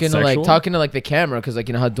Like, get talking to sexual? the camera because like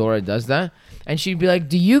you know how Dora does that, and she'd be like,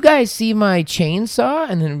 "Do you guys see my chainsaw?"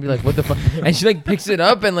 And then it'd be like, "What the fuck?" And she like picks it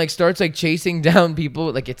up and like starts like chasing down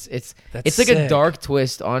people. Like it's That's like a sick. dark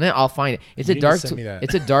twist on it. I'll find it. It's You a need to dark send me that.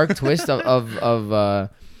 it's a dark twist of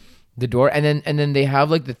the door, and then they have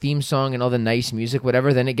like the theme song and all the nice music,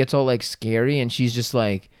 whatever. Then it gets all like scary, and she's just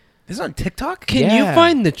like. This is on TikTok. Can Yeah. you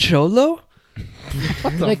find the cholo?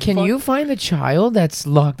 Like, can you find the child that's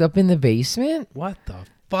locked up in the basement? What the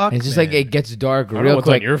fuck? And it's just man? like it gets dark I don't know real what's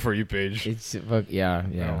on quick. your For You page. It's yeah.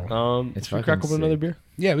 It's fucking crack open another sick. beer.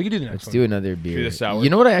 Yeah, we can do the next Let's one. do another beer. the sour. You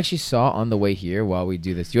know what I actually saw on the way here while we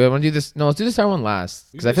do this? Do you want to do this? No, let's do the sour one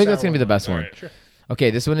last because I think that's gonna be the best one. Sure.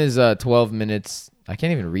 Okay, this one is 12 minutes. I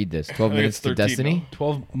can't even read this. 12 think minutes it's to 13 Destiny.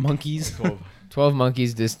 12 monkeys. 12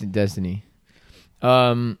 monkeys Destiny.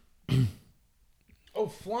 Oh,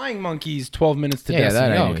 flying monkeys. 12 minutes to Yeah, Destiny.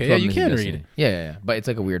 that I Oh, knew. okay, 12 yeah, you minutes to can Destiny. read. Yeah, but it's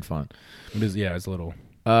like a weird font. It is, yeah, it's a little.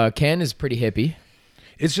 Can is pretty hippie.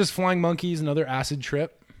 It's just flying monkeys. Another acid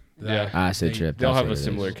trip. Yeah. Acid they- trip. They'll that's have what a it is.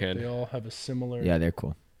 similar They can. all have a similar Yeah, they're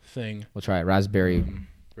cool. thing. We'll try it. Raspberry,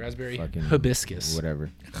 Raspberry fucking hibiscus.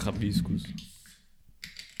 whatever. Hibiscus.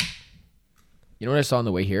 You know what I saw on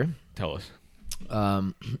the way here? Tell us.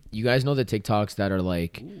 You guys know the TikToks that are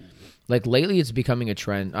like lately it's becoming a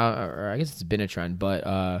trend, or I guess it's been a trend,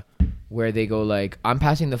 but where they go like, I'm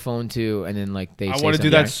passing the phone to, and then like they I say want to do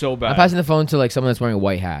something. that so bad. I'm passing the phone to like someone that's wearing a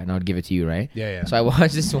white hat, and I would give it to you, right? Yeah. So I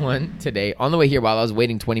watched this one today on the way here while I was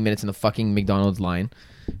waiting 20 minutes in the fucking McDonald's line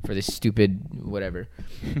for this stupid whatever.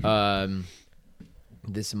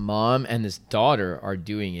 This mom and this daughter are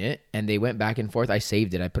doing it, and they went back and forth. I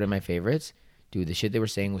saved it. I put it in my favorites. Dude, the shit they were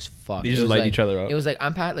saying was fucked. You It just was light like- each other up. It was like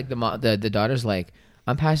the daughter's like,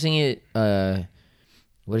 I'm passing it.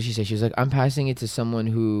 What did she say? She was like, I'm passing it to someone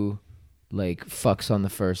who like fucks on the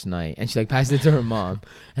first night, and she like passes it to her mom,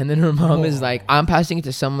 and then her mom is like, I'm passing it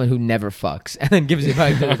to someone who never fucks, and then gives it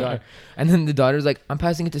back to the daughter, and then the daughter's like, I'm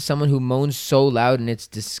passing it to someone who moans so loud and it's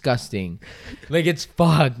disgusting, like it's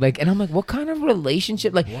fucked, like, and I'm like, what kind of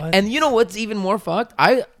relationship, like, What? and you know what's even more fucked?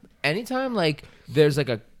 Anytime like there's like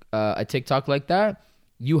a TikTok like that,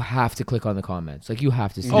 you have to click on the comments. Like you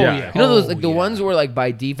have to see. Oh, it. yeah. You know those Oh, like the yeah. ones where like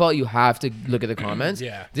by default you have to look at the comments.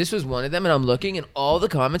 Yeah. This was one of them, and I'm looking and all the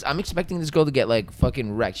comments. I'm expecting this girl to get like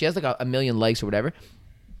fucking wrecked. She has like a million likes or whatever.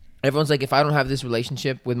 Everyone's like, if I don't have this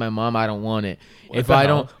relationship with my mom, I don't want it. If the I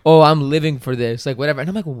hell? don't, I'm living for this, like whatever. And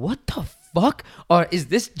I'm like, what the fuck? Or is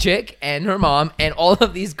this chick and her mom and all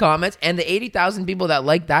of these comments and the 80,000 people that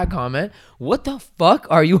like that comment? What the fuck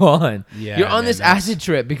are you on? Yeah, You're on man, this that's- acid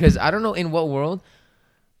trip because I don't know in what world.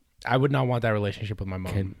 I would not want that relationship with my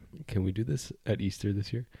mom. Can we do this at Easter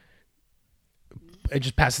this year? It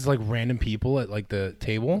just passes to like random people at like the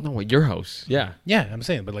table. No, at your house. Yeah. Yeah, I'm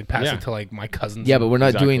saying, but like pass Yeah. it to like my cousins. Yeah, but we're not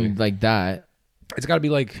Exactly. doing like that, it's got to be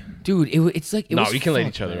like. dude. It's like it No, was we can light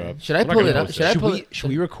fucked, each other man. up. Should I We're not pull gonna it up? post Should I it. pull it? Should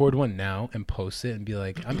we record one now and post it and be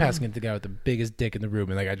like, I'm passing it to the guy with the biggest dick in the room,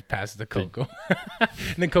 and like I just pass it to Coco, and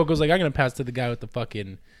then Coco's like, I'm gonna pass it to the guy with the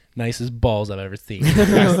fucking nicest balls I've ever seen.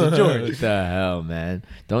 Pass it to George. What the hell, man?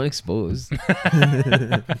 Don't expose.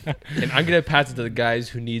 And I'm gonna pass it to the guys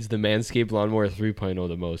who needs the Manscaped Lawnmower 3.0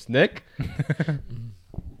 the most. Nick.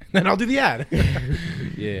 Then I'll do the ad.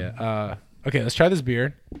 Yeah. Okay, let's try this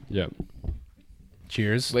beer. Yeah.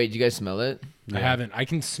 Cheers. Wait, did you guys smell it? I haven't. I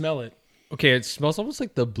can smell it, Okay, it smells almost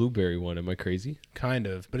like the blueberry one. Am I crazy? kind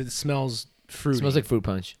of, but it smells fruity. It smells like fruit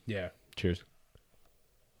punch. Yeah. Cheers.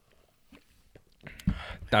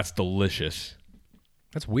 That's delicious.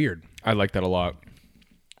 That's weird. I like that a lot.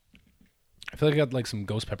 I feel like I got like some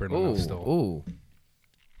ghost pepper in my Oh, mouth still. oh.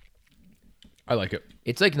 I like it.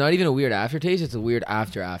 It's like not even a weird aftertaste. It's a weird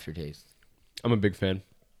aftertaste. I'm a big fan.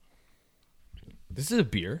 This is a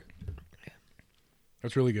beer.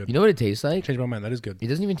 That's really good. You know what it tastes like? Changed my mind. That is good. It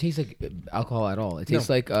doesn't even taste like alcohol at all. It tastes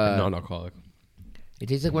No. like Non-alcoholic. it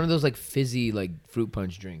tastes like one of those like fizzy like fruit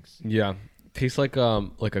punch drinks. Yeah. Tastes like a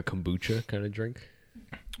kombucha kind of drink.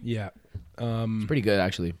 Yeah. It's pretty good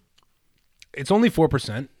actually. It's only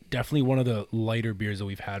 4%. Definitely one of the lighter beers that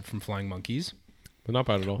we've had from Flying Monkeys. But not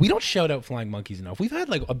bad at all. We don't shout out Flying Monkeys enough. We've had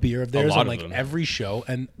like a beer of theirs lot on of like them. every show,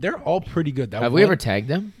 and they're all pretty good. Have we ever tagged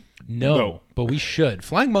them? No, but we should.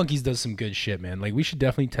 Flying Monkeys does some good shit, man. Like we should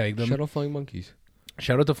definitely tag them. Shout out Flying Monkeys.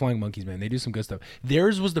 Shout out to Flying Monkeys, man. They do some good stuff.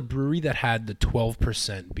 Theirs was the brewery that had the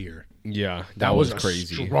 12% beer. Yeah, That was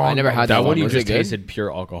crazy. Strong I never had That that one one. you Was just it good? tasted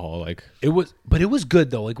pure alcohol. Like It was, but it was good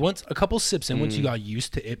though. Like once a couple sips in, once you got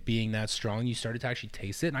used to it being that strong, you started to actually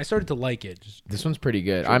taste it, and I started to like it. This one's pretty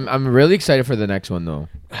good. I'm really excited for the next one though.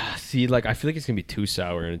 see, like I feel like it's gonna be too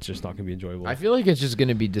sour and it's just not gonna be enjoyable. I feel like it's just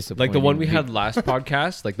gonna be disappointing. like the one we had last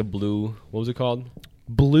podcast, like the blue. What was it called?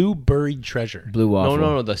 Blue Buried Treasure, blue waffle.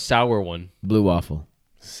 No, the sour one. Blue waffle.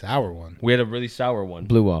 sour one. We had a really sour one.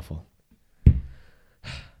 Blue waffle.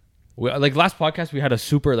 Like last podcast, we had a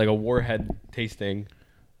super like a warhead tasting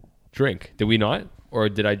drink. Did we not, or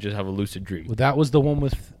did I just have a lucid dream? Well, that was the one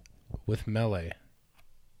with Melee.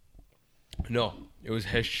 No, it was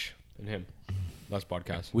Hish and him. Last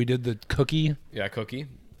podcast. We did the cookie, Yeah, cookie.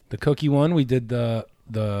 the cookie one. We did the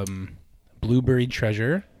Blue Buried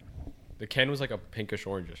Treasure. The can was like a pinkish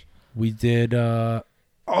orangish. We did.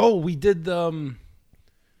 We did the.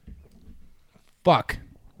 Fuck.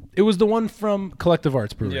 It was the one from Collective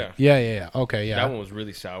Arts Brewery. Yeah. Yeah. Okay, yeah. That one was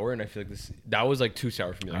really sour, and I feel like that was like too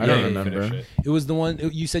sour for me. Like, I don't couldn't remember. finish it. It was the one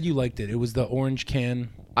you said you liked it. It was the orange can.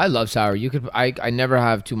 I love sour. You could. I never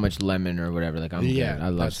have too much lemon or whatever. Like I'm. Yeah, good. I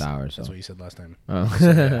love that's- sour. So. That's what you said last time. Oh.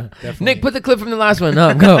 Definitely. Nick, put the clip from the last one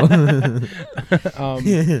up. Go.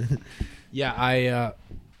 Yeah, I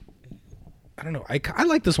don't know. I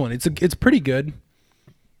like this one. It's pretty good.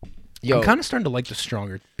 Yo, I'm kind of starting to like the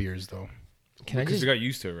stronger beers though. can I Because just you got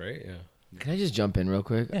used to it, right? Yeah. Can I just jump in real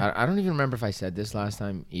quick? Yeah. I don't even remember if I said this last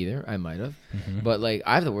time either. I might have, Mm-hmm. but like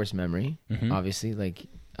I have the worst memory, obviously. Like,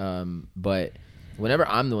 but whenever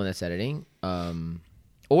I'm the one that's editing,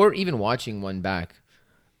 or even watching one back,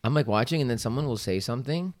 I'm like watching, and then someone will say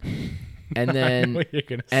something, and then what you're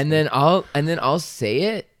gonna and then I'll say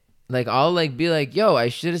it. Like I'll like be like, "Yo, I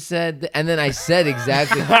should have said," and then I said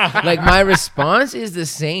exactly. Like my response is the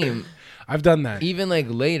same. I've done that. Even like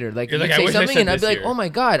later, like You're you'd like, I say wish I something, said and I'd this be like, here. "Oh my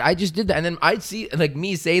god, I just did that," and then I'd see like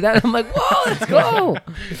me say that, and I'm like, "Whoa, let's go,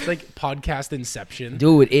 It's like podcast inception.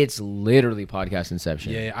 dude!" It's literally podcast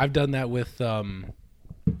inception. Yeah, I've done that with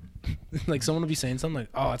like someone will be saying something like,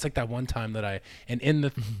 "Oh, it's like that one time that I," and in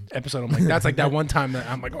the episode, I'm like, "That's like that one time that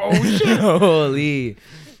I'm like, oh shit." Holy,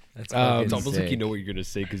 that's It's fucking almost like you sick. know what you're gonna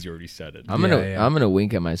say because you already said it. I'm gonna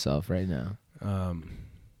wink at myself right now.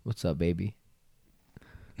 What's up, baby?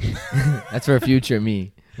 That's for future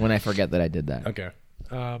me when I forget that I did that. Okay.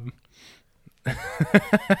 I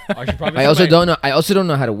should probably I also don't know. I also don't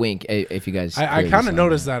know how to wink. If you guys, I clearly kind saw of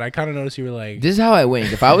noticed that. I kind of noticed you were like, This is how I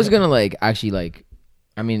wink. If I was gonna like actually like,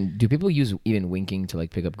 I mean, do people use even winking to like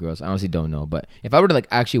pick up girls? I honestly don't know. But if I were to like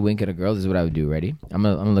actually wink at a girl, this is what I would do. Ready? I'm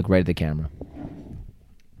gonna look right at the camera.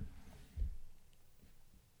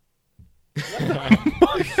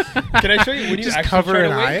 Can I show you when you just actually cover try an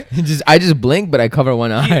to eye. wink? I just blink, but I cover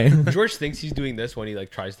one eye. George thinks he's doing this when he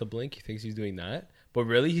like tries to blink. He thinks he's doing that, but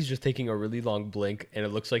really he's just taking a really long blink, and it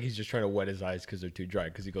looks like he's just trying to wet his eyes because they're too dry.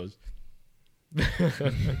 Because he goes,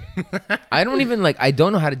 I don't even like. I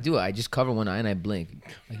don't know how to do it. I just cover one eye and I blink.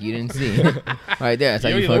 Like you didn't see. Right there. That's how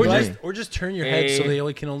you look fucking like- blink. or just turn your head so they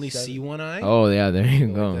only can only see one eye. Oh yeah, there you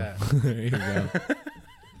Like go. that. There you go.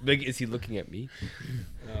 like, is he looking at me?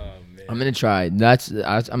 Oh man. I'm gonna try. I'm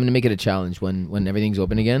gonna make it a challenge when everything's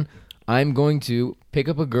open again. I'm going to pick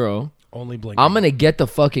up a girl. Only blink. I'm gonna get the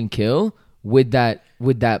fucking kill with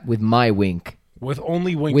my wink. with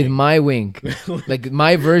only winking. With my wink. Like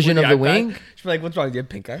my version of the wink. She's like, "What's wrong? Do you have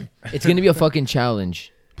pink eye?" It's gonna be a fucking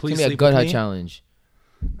challenge. Please It's gonna be a sleep gut with hut me? challenge.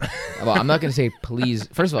 Well, I'm not gonna say please.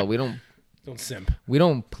 First of all, we Don't simp.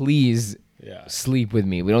 don't please Yeah. sleep with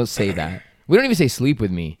me. We don't say that. We don't even say sleep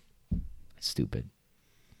with me. That's stupid.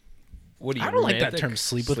 What do you? I don't like that romantic? term,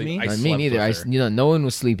 sleep with me. I Me slept neither. with her. No one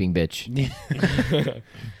was sleeping, bitch.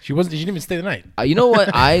 She wasn't. She didn't even stay the night. You know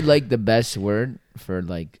what? I like the best word for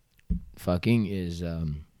like fucking is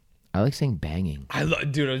I like saying banging.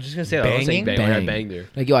 Dude, I was just gonna say that. I was saying Banging? bang when I Bang. banged her.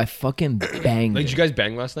 Like yo, I fucking banged. Like, did you her. guys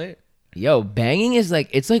bang last night? Yo, banging is like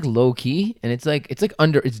it's like low key and it's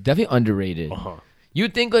definitely underrated. Uh-huh.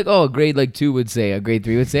 You'd think like a grade like 2 would say, a grade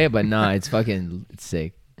 3 would say it, but nah, it's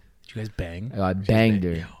sick. Did you guys bang? I banged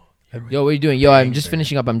her. Yo, what are you doing? Yo, I'm just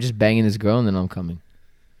finishing up. I'm just banging this girl and then I'm coming.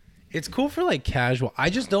 It's cool for like casual. I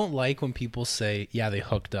just don't like when people say, "Yeah, they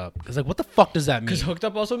hooked up." Because like, what the fuck does that mean? Because hooked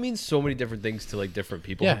up also means so many different things to like different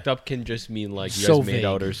people. Yeah. Hooked up can just mean like you So guys made vague.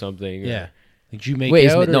 out or something. Yeah. Like, you make Wait,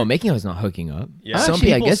 out? no, making out is not hooking up. Yeah. Some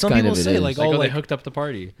Actually, people- I guess some kind people of it say, is. like, Like, oh, they like- hooked up the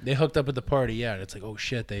party. They hooked up at the party, yeah. And it's like, oh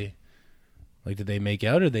shit, did they make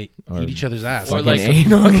out or they Or eat each other's ass? Or fucking like,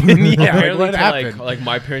 anal. yeah, apparently what to happened? like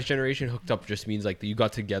my parents' generation, hooked up just means like you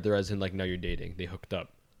got together, as in like now you're dating. They hooked up.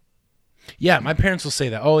 Yeah, my parents will say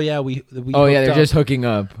that. Oh yeah, we Oh yeah, hooked they're up. just hooking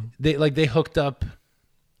up. They hooked up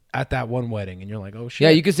at that one wedding, and you're like, oh shit. Yeah,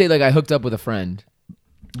 you could say like I hooked up with a friend,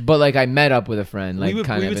 but like I met up with a friend. Like we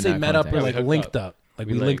kind of would in say that met up or context. like hooked linked up. Like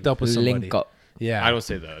we We linked up with somebody. link up. Yeah, I don't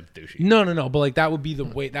say that douchey. No, but like that would be the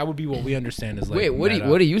way. That would be what we understand as like. Wait, what met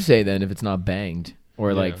do up. you say then if it's not banged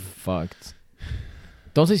or like Yeah. fucked?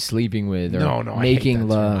 Don't say sleeping with or No, I hate making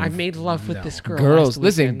that term. love. I made love with No. this girl. Girls, last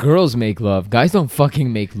listen, weekend. girls make love. Guys don't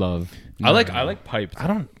fucking make love. I like piped. I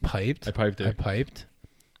don't piped. I piped it. I piped.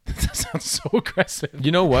 That sounds so aggressive.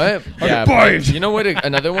 You know what? Yeah, piped. you know what?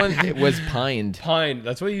 Another one was pined. Pine.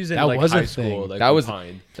 That's what you use in That like was a high school. thing. Like That was-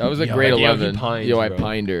 pine. That was a Yo, grade like, yo, he 11. pined, Yo, I bro.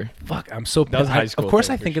 pined her. Fuck, I'm so. That was I- high school Of course,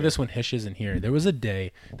 thing, I for think of sure. this when Hish isn't here. There was a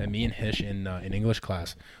day that me and Hish in English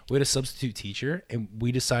class, we had a substitute teacher, and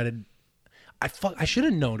we decided. I should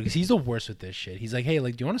have known because he's the worst with this shit. He's like, hey,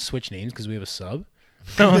 like, do you want to switch names because we have a sub?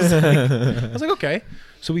 I was like, okay.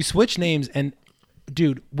 So we switched names, and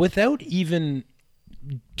dude, without even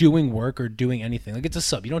doing work or doing anything, like it's a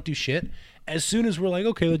sub, you don't do shit. As soon as we're like,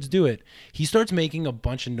 okay, let's do it, he starts making a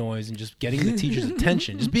bunch of noise and just getting the teacher's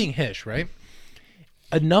attention, just being Hish, right?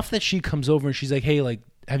 Enough that she comes over and she's like, hey, like,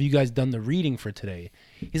 have you guys done the reading for today?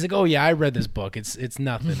 He's like, oh yeah, I read this book. It's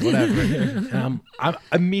nothing, whatever. And I'm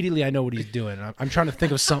immediately I know what he's doing. I'm trying to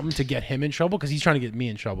think of something to get him in trouble because he's trying to get me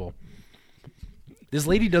in trouble. This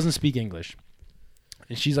lady doesn't speak English,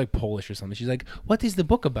 and she's like Polish or something. She's like, what is the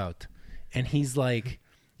book about? And he's like,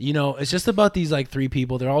 you know, it's just about these like three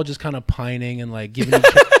people. They're all just kind of pining and like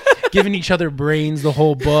giving each other brains the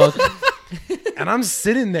whole book. And I'm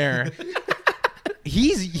sitting there.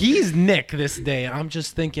 He's Nick this day. I'm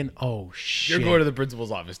just thinking, oh shit. You're going to the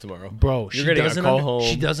principal's office tomorrow, Bro, You're getting a call home.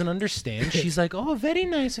 She doesn't understand. She's like, "Oh, very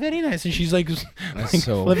nice, very nice," and she's like,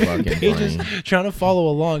 so flipping fucking pages, funny. trying to follow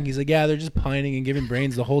along. He's like, "Yeah, they're just pining and giving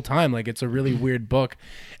brains the whole time. Like it's a really weird book,"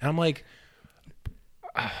 and I'm like,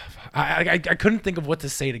 I couldn't think of what to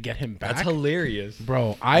say to get him back. That's hilarious.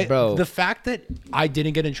 Bro. The fact that I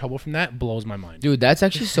didn't get in trouble from that blows my mind. Dude, that's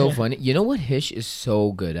actually so funny. You know what Hish is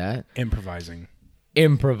so good at? Improvising.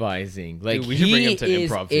 Improvising. Like Dude, we should bring him to he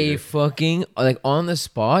is improv a theater. fucking like on the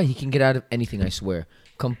spot. He can get out of anything. I swear.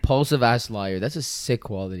 Compulsive ass liar. That's a sick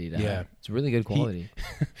quality to Yeah. have. It's a really good quality.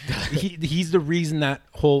 He's the reason that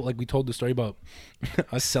whole, like we told the story about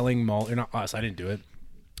us selling Molly, or not us, I didn't do it.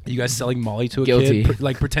 You guys selling Molly to a Guilty. kid,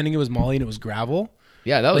 like pretending it was Molly and it was gravel.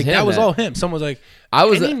 Yeah, that was Like him. that was man. all him. Someone was like, I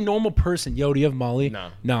was any normal person, yo, do you have Molly?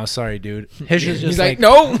 No. Sorry, dude. Hish is just He's like,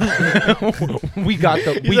 no. no, we got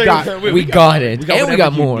the, we like, got, we got it, and we whatever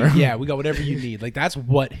got you more. need. Yeah, we got whatever you need. Like that's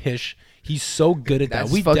what Hish. He's so good at That's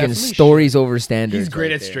that. We fucking definitely stories over standards. He's great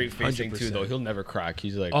right at there. straight facing too, 100%. though. He'll never crack.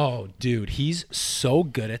 He's like, Oh, dude, he's so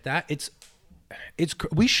good at that.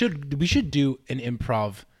 We should do an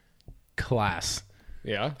improv class.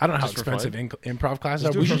 yeah. I don't know how Just for expensive fun. improv classes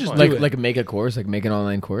Let's are. do We it should for just fun. do Like it. like make a course, like make an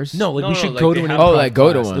online course. No, like No, we no, should like go they to an have- improv Oh, like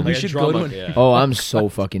go to class. one. Like, we Like a should drama, go to an. yeah. Oh, I'm so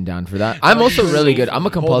fucking down for that. I'm also really good. I'm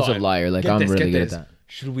a compulsive on. liar. Like Get I'm this, really get good at this. that.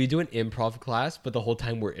 Should we do an improv class, but the whole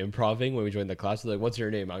time we're improving when we join the class, we're like, what's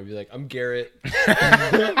your name? I would be like, I'm Garrett.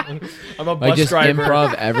 I'm a bus Like just driver.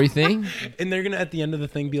 improv everything. And they're gonna at the end of the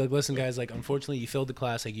thing be like, "Listen, guys, like unfortunately you failed the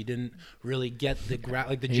class. Like you didn't really get the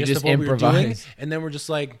the You gist just of what we were doing." improvise. And then we're just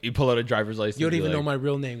like, You pull out a driver's license. "You don't and even be know like, my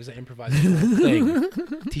real name because I improvised the whole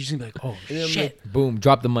thing." Teacher's gonna be like, "Oh And then I'm shit, Boom,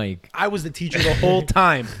 drop the mic. I was the teacher the whole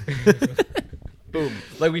time." Boom.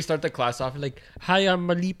 Like we start the class off like, hi, I'm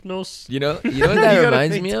Malipnos. You know what You that gotta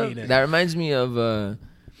reminds me of? maintain it. That reminds me of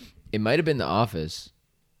it might have been The Office.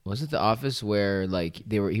 Was it The Office where like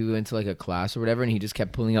he went to like a class or whatever and he just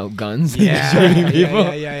kept pulling out guns and shooting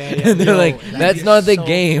people? yeah. And they're Yo, like, that'd that's be not the so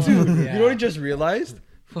game. fun. You Yeah. know what I just realized?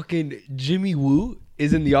 Fucking Jimmy Woo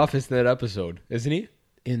is in the office in that episode, isn't he?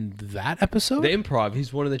 In that episode, The improv.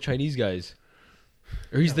 He's one of the Chinese guys.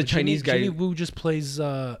 Or he's the Chinese guy. Jimmy Woo just plays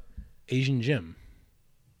Asian Jim.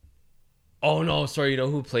 Oh no, sorry. You know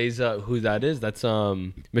who plays who that is? That's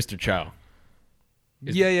Mr. Chow.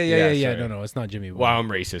 Yeah. sorry. No, it's not Jimmy Woo. Wow, I'm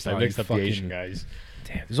racist. I Oh, mixed you up the fucking- Asian guys.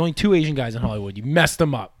 Damn, there's only 2 Asian guys in Hollywood. You messed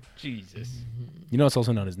them up. Jesus. You know it's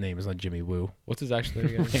also not his name. It's not Jimmy Woo. What's his actual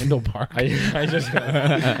name again? Randall Park. I just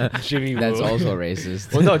Jimmy Woo. That's also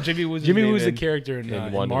racist. Well, no, Jimmy Woo's Jimmy his name Woo's the in- character in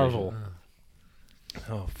WandaVision. Marvel.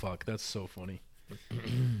 Oh fuck, that's so funny.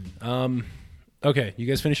 Okay, you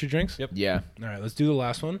guys finish your drinks? Yep. Yeah. All right, let's do the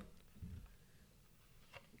last one.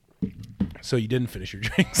 So you didn't finish your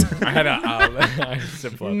drinks. I had a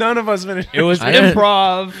sip up. None of us finished. It was I didn't-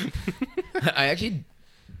 improv. I actually,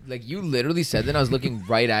 like, you literally said that. And I was looking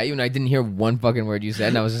right at you, and I didn't hear one fucking word you said.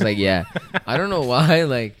 And I was just like, yeah. I don't know why.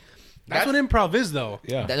 Like, That's what improv is, though.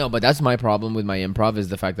 Yeah. no, but that's my problem with my improv is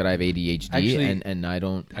the fact that I have ADHD Actually- and I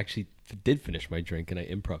don't. Actually, did finish my drink and I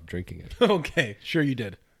improv drinking it. Okay, sure you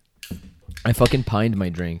did. I fucking pined my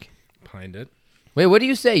drink. Pined it. Wait, what do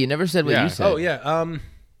you say? You never said what Yeah. you said. Oh yeah.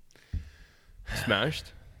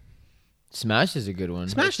 Smashed. Smash is a good one.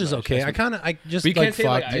 Smashed is okay. I just But you like can't say,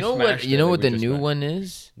 fuck. like, I You know what? smashed You it, know like, what we the just new smashed. one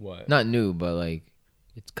is? What? Not new, but like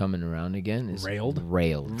it's coming around again. Is Railed?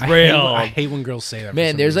 Railed. I hate when girls say that. for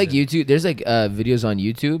Man, some there's like reason. YouTube. There's like videos on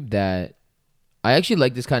YouTube that I actually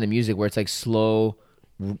like this kind of music where it's like slowed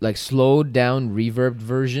down reverb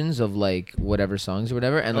versions of like whatever songs or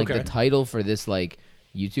whatever. And like Okay. the title for this like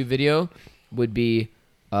YouTube video would be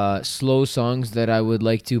slow songs that I would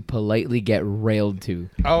like to politely get railed to.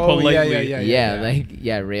 Oh politely.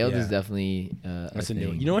 Yeah, railed is Yeah. definitely That's a thing.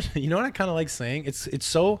 new. You know what? You know what I kind of like saying? It's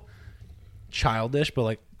so childish, but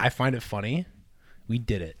like I find it funny. We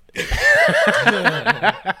did it.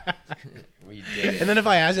 We did And then if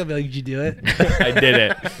I ask, I'll be like, "Did you do it?" I did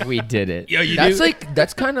it. We did it. Yo, you that's do- like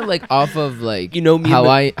that's kind of like off of like You know me how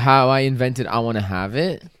and I invented I want to have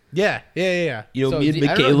it. Yeah. You know, So me and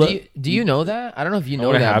I don't know, Michaela. do you know that? I don't know if you know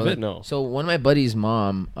wanna that. have but, it? No. So one of my buddy's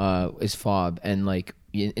mom is fob, and like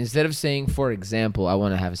instead of saying, for example, I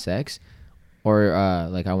want to have sex, or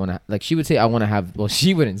like I want to, like she would say I want to have. Well,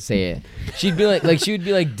 she wouldn't say it. She'd be like she would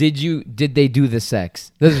be like, did they do the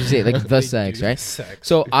sex? That's what she say, like the They sex, do right? sex.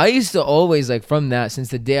 So I used to always like from that since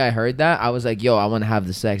the day I heard that I was like, yo, I want to have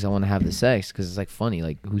the sex. I want to have the sex because it's like funny.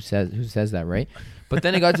 Like who says that, right? But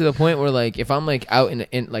then it got to the point where like if I'm like out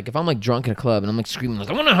in like if I'm like drunk in a club and I'm like screaming like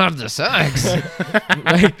I want to have the sex,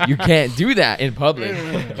 like you can't do that in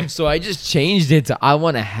public. So I just changed it to I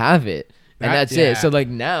want to have it, and that's Yeah. it. So like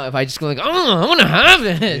now if I just go like I want to have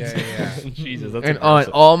it, Yeah. Jesus, that's and on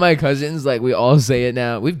aggressive. all my cousins like we all say it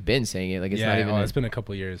now. We've been saying it like it's Yeah. not even. It's been a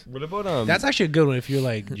couple years. What about That's actually a good one. If you're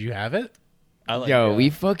like, "Did you have it?" I like Yo, that.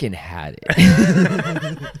 we fucking had it.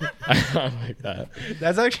 I like that.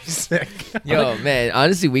 That's actually sick. Yo, man,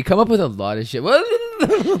 honestly, we come up with a lot of shit. Well,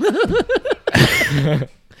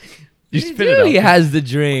 You he spit it really out. has the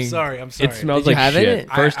drink. Sorry, I'm sorry. It smells Did you like have shit. it?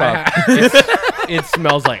 First I- off, it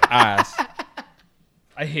smells like ass.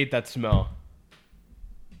 I hate that smell.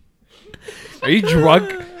 Are you drunk?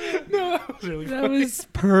 No, that was really That funny. was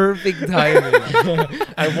perfect timing.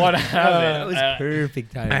 I want to have That was it.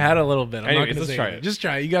 perfect timing. I had a little bit. I'm Anyways, not gonna let's say try it. it. Just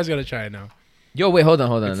try it. You guys gotta try it now. Yo, wait, hold on.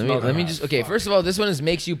 smells Let me like just. Okay, first of all, this one is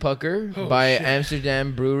Makes You Pucker by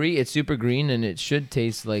Amsterdam Brewery. It's super green and it should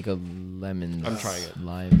taste like a lemon. I'm trying it.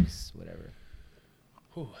 Limes, whatever.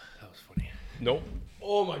 Ooh, that was funny. Nope.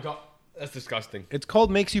 Oh my god, that's disgusting. It's called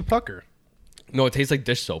Makes You Pucker. No, it tastes like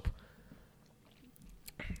dish soap.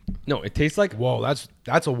 No, it tastes like. Whoa,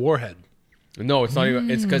 that's a warhead. No, it's not even.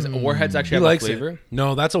 It's because warheads actually He have likes a flavor. it.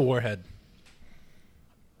 No, that's a warhead.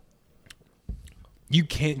 You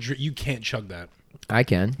can't chug that. I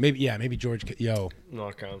can. Maybe George. Yo, No,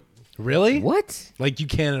 I can't. really? What? Like you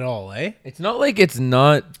can at all, eh? It's not like it's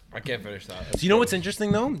not. I can't finish that. So you know what's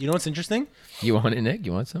interesting though? You know what's interesting? You want it, Nick?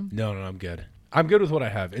 You want some? No, I'm good. I'm good with what I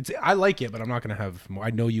have. I like it, but I'm not gonna have more.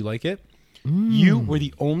 I know you like it. You were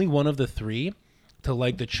the only one of the three to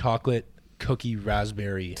like the chocolate cookie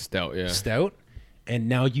raspberry stout? Yeah. stout, and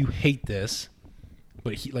now you hate this.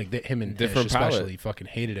 But him and Different Ish especially palate. fucking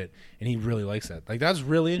hated it, and he really likes that. Like that's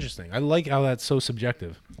really interesting. I like how that's so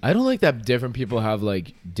subjective. I don't like that different people have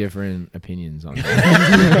like different opinions on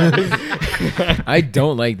that. I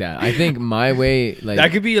don't like that. I think my way, like,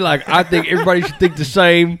 That could be like, I think everybody should think the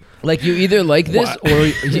same. like you either like this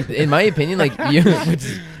or, in my opinion, like you. Which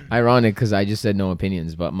is ironic because I just said no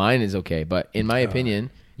opinions, but mine is okay. But in my opinion,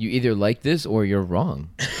 you either like this or you're wrong.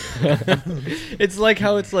 It's like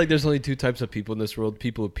how it's like there's only two types of people in this world: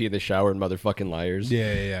 people who pee in the shower and motherfucking liars.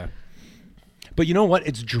 Yeah. But you know what?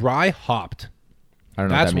 It's dry hopped. I don't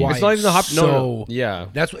know That's what that means. why It's not even the hop. it's No, so- no. Yeah.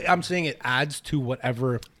 That's what I'm saying. It adds to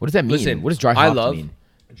whatever. What does that mean? Listen, what does dry I hop love- mean?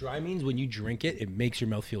 Dry means when you drink it, it makes your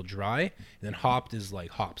mouth feel dry. And then hopped is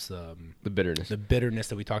like hops, The bitterness. the bitterness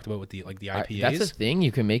that we talked about with the IPAs. That's a thing.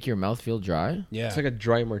 You can make your mouth feel dry. yeah. It's like a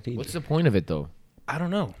dry martini. What's the point of it though? I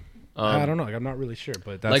don't know. I don't know. Like, I'm not really sure,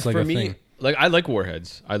 but that's like for a me, thing. like I like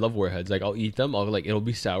warheads. I love warheads. Like I'll eat them. I'll like it'll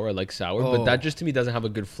be sour. I like sour, but Oh. that just to me doesn't have a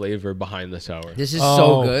good flavor behind the sour. This is Oh.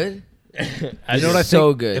 so good. You know what I so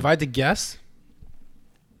think? good. If I had to guess,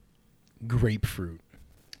 grapefruit.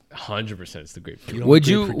 100% it's the grapefruit. don't Would like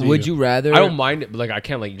you grapefruit, do would you? you rather? I don't mind it, but like I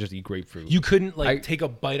can't like just eat grapefruit. You couldn't like I- take a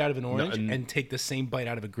bite out of an orange n- and take the same bite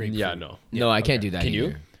out of a grapefruit. Yeah, no. No, I can't do that. Can you?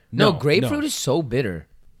 either. No, No, grapefruit no. is so bitter.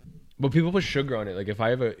 But people put sugar on it. Like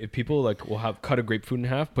if people like will have cut a grapefruit in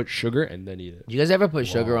half, put sugar and then eat it. You guys ever put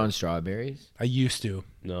sugar on strawberries? I used to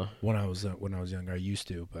No. when I was younger. I used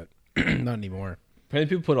to, but not anymore.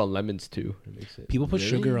 Apparently people put on lemons too. It makes it. People put Really?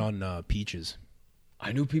 sugar on peaches.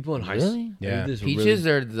 I knew people in high Really? school. Yeah. Peaches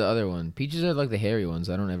are the other one. Peaches are like the hairy ones.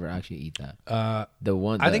 I don't ever actually eat that. The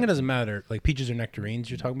one I think it doesn't matter. Like peaches or nectarines,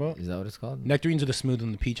 you're talking about. is that what it's called? Nectarines are the smooth,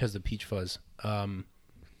 and the peach has the peach fuzz.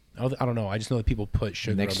 I don't know. I just know that people put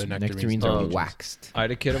sugar on their nectarines. Nectarines and are peaches. waxed. I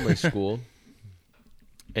had a kid at my school,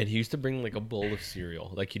 and he used to bring like a bowl of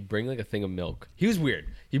cereal. Like he'd bring like a thing of milk. He was weird.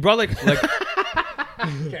 He brought like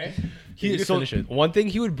Okay. he You can so finish it. one thing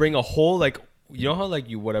he would bring a whole like you know how like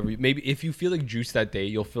you whatever maybe if you feel like juice that day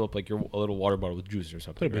you'll fill up like a little water bottle with juice or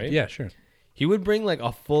something, right? Yeah, sure. He would bring like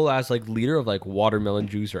a full ass like liter of like watermelon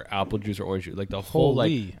juice or apple juice or orange juice, like the whole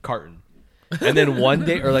Holy. like carton. And then one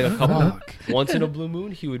day or like a couple once in a blue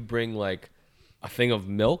moon, he would bring like a thing of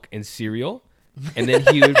milk and cereal, and then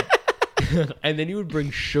he would and then he would bring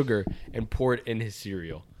sugar and pour it in his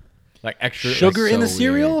cereal, like extra Sugar like, in the so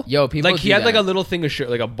cereal? weird. Yo, people like he do had like that. a little thing of sugar,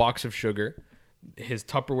 like a box of sugar, his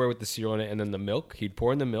Tupperware with the cereal in it, and then the milk. He'd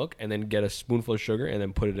pour in the milk and then get a spoonful of sugar and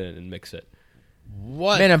then put it in and mix it.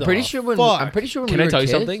 What? Man, I'm the pretty sure when fuck? I'm pretty sure when Can we I were tell you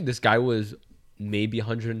kids- something? This guy was maybe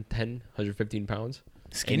 110, 115 pounds.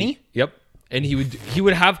 Skinny? Yep. And he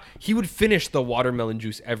would finish the watermelon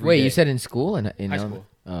juice every day. Wait, you said in school and in High elementary? school.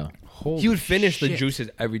 Oh, Holy He would finish the shit. juices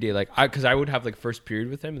every day, like because I would have like first period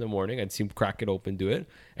with him in the morning. I'd see him crack it open, do it,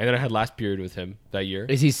 and then I had last period with him that year.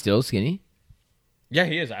 is he still skinny? Yeah,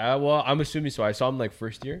 he is. Well, I'm assuming so. I saw him like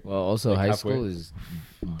first year. Well, also Like high halfway. school is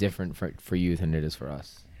different for you than it is for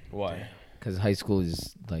us. Why? Because high school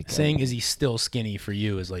is like Saying is he still skinny for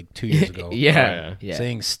you is like 2 years ago. yeah, Oh, yeah.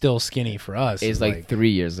 Saying still skinny for us It's is like 3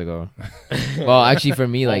 years ago. Well, actually, for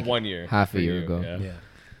me, Well, like 1 year, half for a year you, ago. yeah. yeah.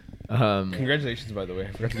 Congratulations, by the way.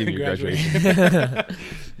 I forgot to give you your Congratulations. graduation.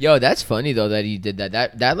 Yo, that's funny though that he did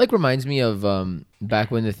that. That like reminds me of back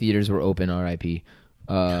when the theaters were open. R.I.P.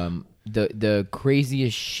 The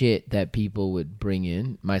craziest shit that people would bring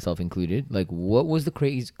in, myself included. Like, what was the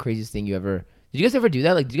craziest thing you ever? Did you guys ever do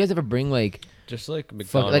that? Like, did you guys ever bring like? Just like Fuck,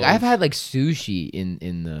 McDonald's. like I've had like sushi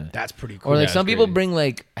in the. That's pretty cool. Or like Yeah, some it's people crazy. bring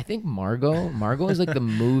like I think Margot. Margot is like the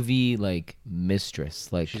movie like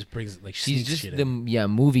mistress. Like She brings like she's sneaks just shit the in.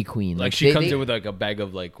 movie queen. like she comes in with like a bag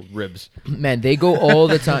of like ribs. man, they go all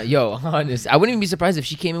the time. Yo, honest, I wouldn't even be surprised if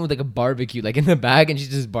she came in with like a barbecue, like in the bag, and she's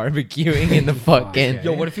just barbecuing in the fucking. yeah.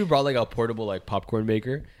 Yo, what if you brought like a portable like popcorn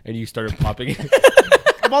maker and you started popping it?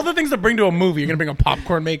 Of all the things to bring to a movie, you're gonna bring a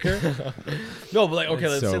popcorn maker. No, but like okay,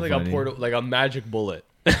 That's let's so say like funny. a portable, like a magic bullet.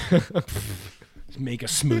 Make a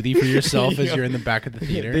smoothie for yourself as you're in the back of the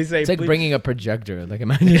theater. They say It's like please- bringing a projector. Like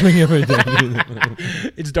imagine bringing a projector.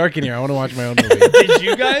 It's dark in here. I want to watch my own movie. Did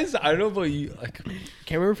you guys? I don't know about you. Like, I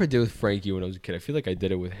can't remember if I did with Frankie when I was a kid. I feel like I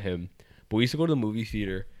did it with him. But we used to go to the movie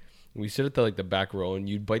theater. And we sit at the back row, and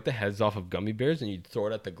you'd bite the heads off of gummy bears, and you'd throw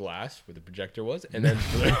it at the glass where the projector was, and then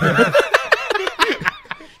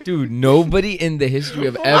Dude, nobody in the history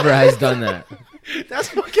of ever has done that. That's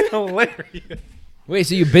fucking hilarious. Wait,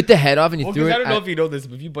 so you bit the head off and you well, threw because it? I don't know at- if you know this,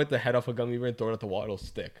 but if you bite the head off a gummy bear and throw it at the wall, it'll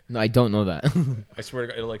stick. No, I don't know that. I swear to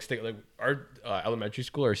God, it'll like stick. Like our elementary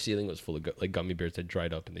school, our ceiling was full of like gummy bears that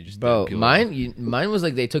dried up, and they just Bro, didn't peel mine was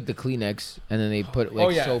like they took the Kleenex and then they put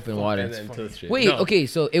like soap and water. And then to the shit. Wait, No. okay,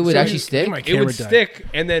 so it would So actually you- stick? my It camera would died. stick,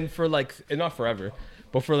 and then for like, and not forever,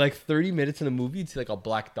 but for like 30 minutes in the movie, you'd see like a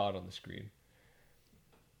black dot on the screen,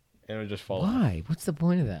 and it would just fall. Why? What's the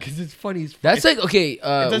point of that? Because it's funny. That's like okay. it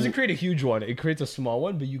doesn't create a huge one. It creates a small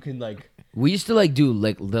one, but you can like we used to like do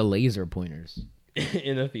like the laser pointers,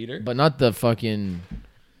 in a theater. but not the fucking.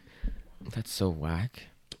 That's so whack.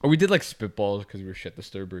 Or we did like spitballs because we were shit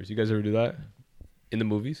disturbers. You guys ever do that in the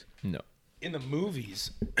movies? No. In the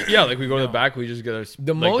movies, Yeah, like we go to the back, we just get a,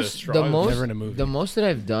 The like, most, straw. the most, Never in a movie. the most that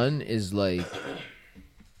I've done is like,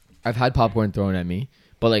 I've had popcorn thrown at me,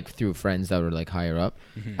 but like through friends that were like higher up.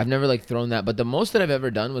 I've never like thrown that, but the most that I've ever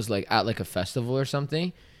done was like at like a festival or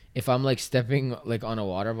something. If I'm like stepping like on a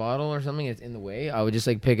water bottle or something that's in the way, I would just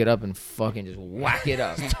like pick it up and fucking just whack it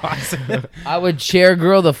up. I would chair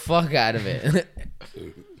girl the fuck out of it,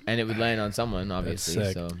 and it would land on someone obviously.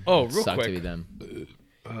 sick. So Oh, it real sucked quick. to be them.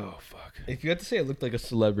 oh fuck. If you had to say it looked like a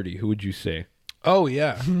celebrity, who would you say? Oh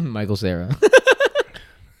yeah, Michael Cera.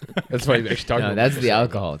 That's why you actually talking No, about. that's the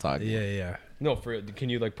alcohol talk. yeah. No, for can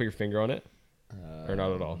you like put your finger on it, or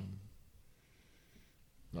not at all?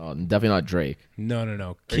 Oh, definitely not Drake.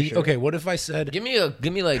 No. Sure? Okay, what if I said? Give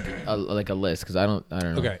me like a list because I don't know.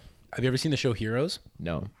 Okay, have you ever seen the show Heroes?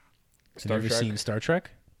 No. Have you ever seen Star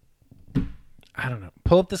Trek? I don't know.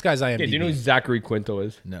 Pull up this guy's IMDb. Yeah, do you know who Zachary Quinto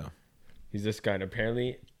is? No. He's this guy, and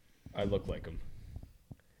apparently, I look like him.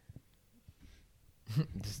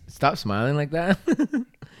 Stop smiling like that.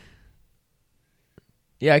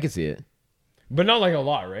 Yeah, I can see it. But not like a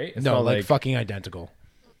lot, right? It's no, not like fucking identical.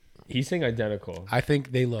 He's saying identical. I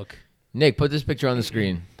think they look. Nick, put this picture on the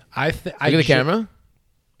screen. Look at the camera.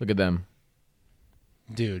 Look at them.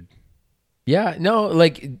 Dude. Yeah, no,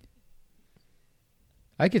 like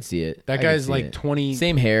I could see it. That guy's like 20.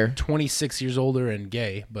 Same hair. 26 years older and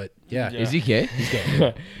gay, but yeah. Is he gay? He's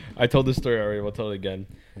gay. I told this story already. We'll tell it again.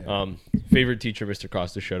 Yeah. Favorite teacher, Mr.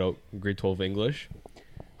 Costa, shout out, grade 12 English.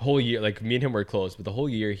 Whole year, like me and him were close, but the whole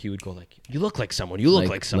year he would go like, "You look like someone. You look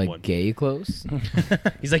like someone." Like gay close.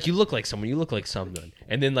 He's like, "You look like someone. You look like someone."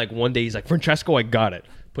 And then like one day he's like, "Francesco, I got it."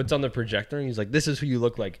 Puts on the projector and he's like, "This is who you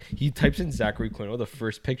look like." He types in Zachary Quinto. The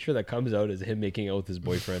first picture that comes out is him making out with his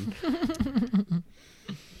boyfriend.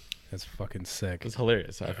 That's fucking sick. It's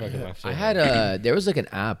hilarious. I fucking laughed. So I hard. had there was like an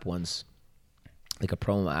app once, like a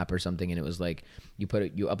promo app or something, and it was like you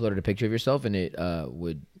uploaded a picture of yourself and it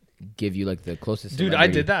would give you like the closest. Dude, I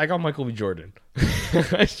did that. I got Michael B. Jordan.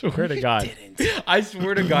 I swear to God. I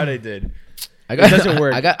swear to God, I did. It doesn't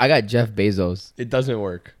work. I got Jeff Bezos. It doesn't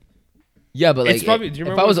work. Yeah, but like It's probably- do you if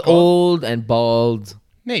remember I what was it's called? old and bald,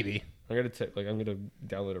 Maybe. I'm gonna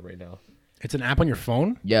download it right now. It's an app on your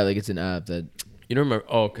phone? yeah, like it's an app that You don't remember?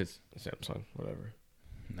 Oh, cause Samsung, whatever.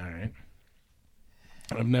 All right.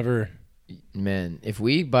 I've never. man. If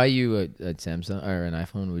we buy you a Samsung or an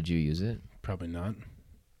iPhone, would you use it? Probably not.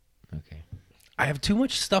 Okay. I have too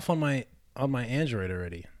much stuff on my Android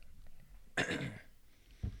already.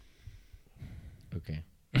 Okay.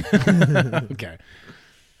 Okay.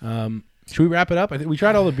 Should we wrap it up? I think we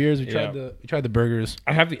tried all the beers. We Yeah. tried the burgers.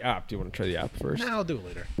 I have the app. Do you want to try the app first? Nah, I'll do it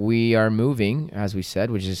later. We are moving, as we said,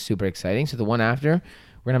 which is super exciting. So the one after,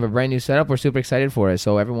 we're gonna have a brand new setup. We're super excited for it.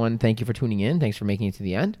 So everyone, thank you for tuning in. Thanks for making it to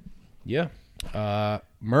the end. Yeah.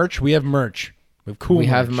 Merch. We have merch. We have cool. We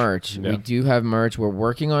have merch. Yeah. We do have merch. We're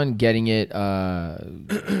working on getting it.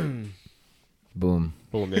 Boom.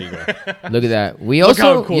 Boom, there you go. Look at that. We Look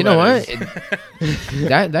also, how cool you know that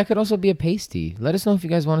what? that could also be a pasty. Let us know if you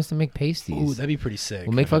guys want us to make pasties. Ooh, that'd be pretty sick.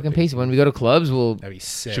 We'll make fucking pasties. When we go to clubs, we'll That'd be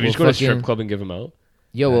sick. Should we just go to a strip club and give them out?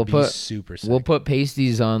 That'd be super sick. we'll put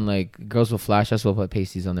pasties on, like, girls will flash us. We'll put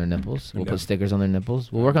pasties on their nipples. We'll Okay. put stickers on their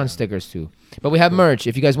nippels. We'll work on stickers too. But we have merch.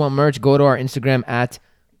 If you guys want merch, go to our Instagram at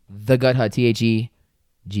the Gut Hut, TheGutHut,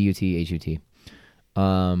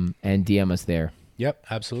 and DM us there. Yep,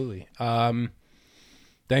 absolutely.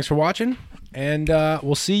 Thanks for watching, and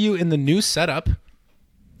we'll see you in the new setup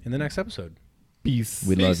in the next episode. Peace.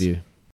 We love you.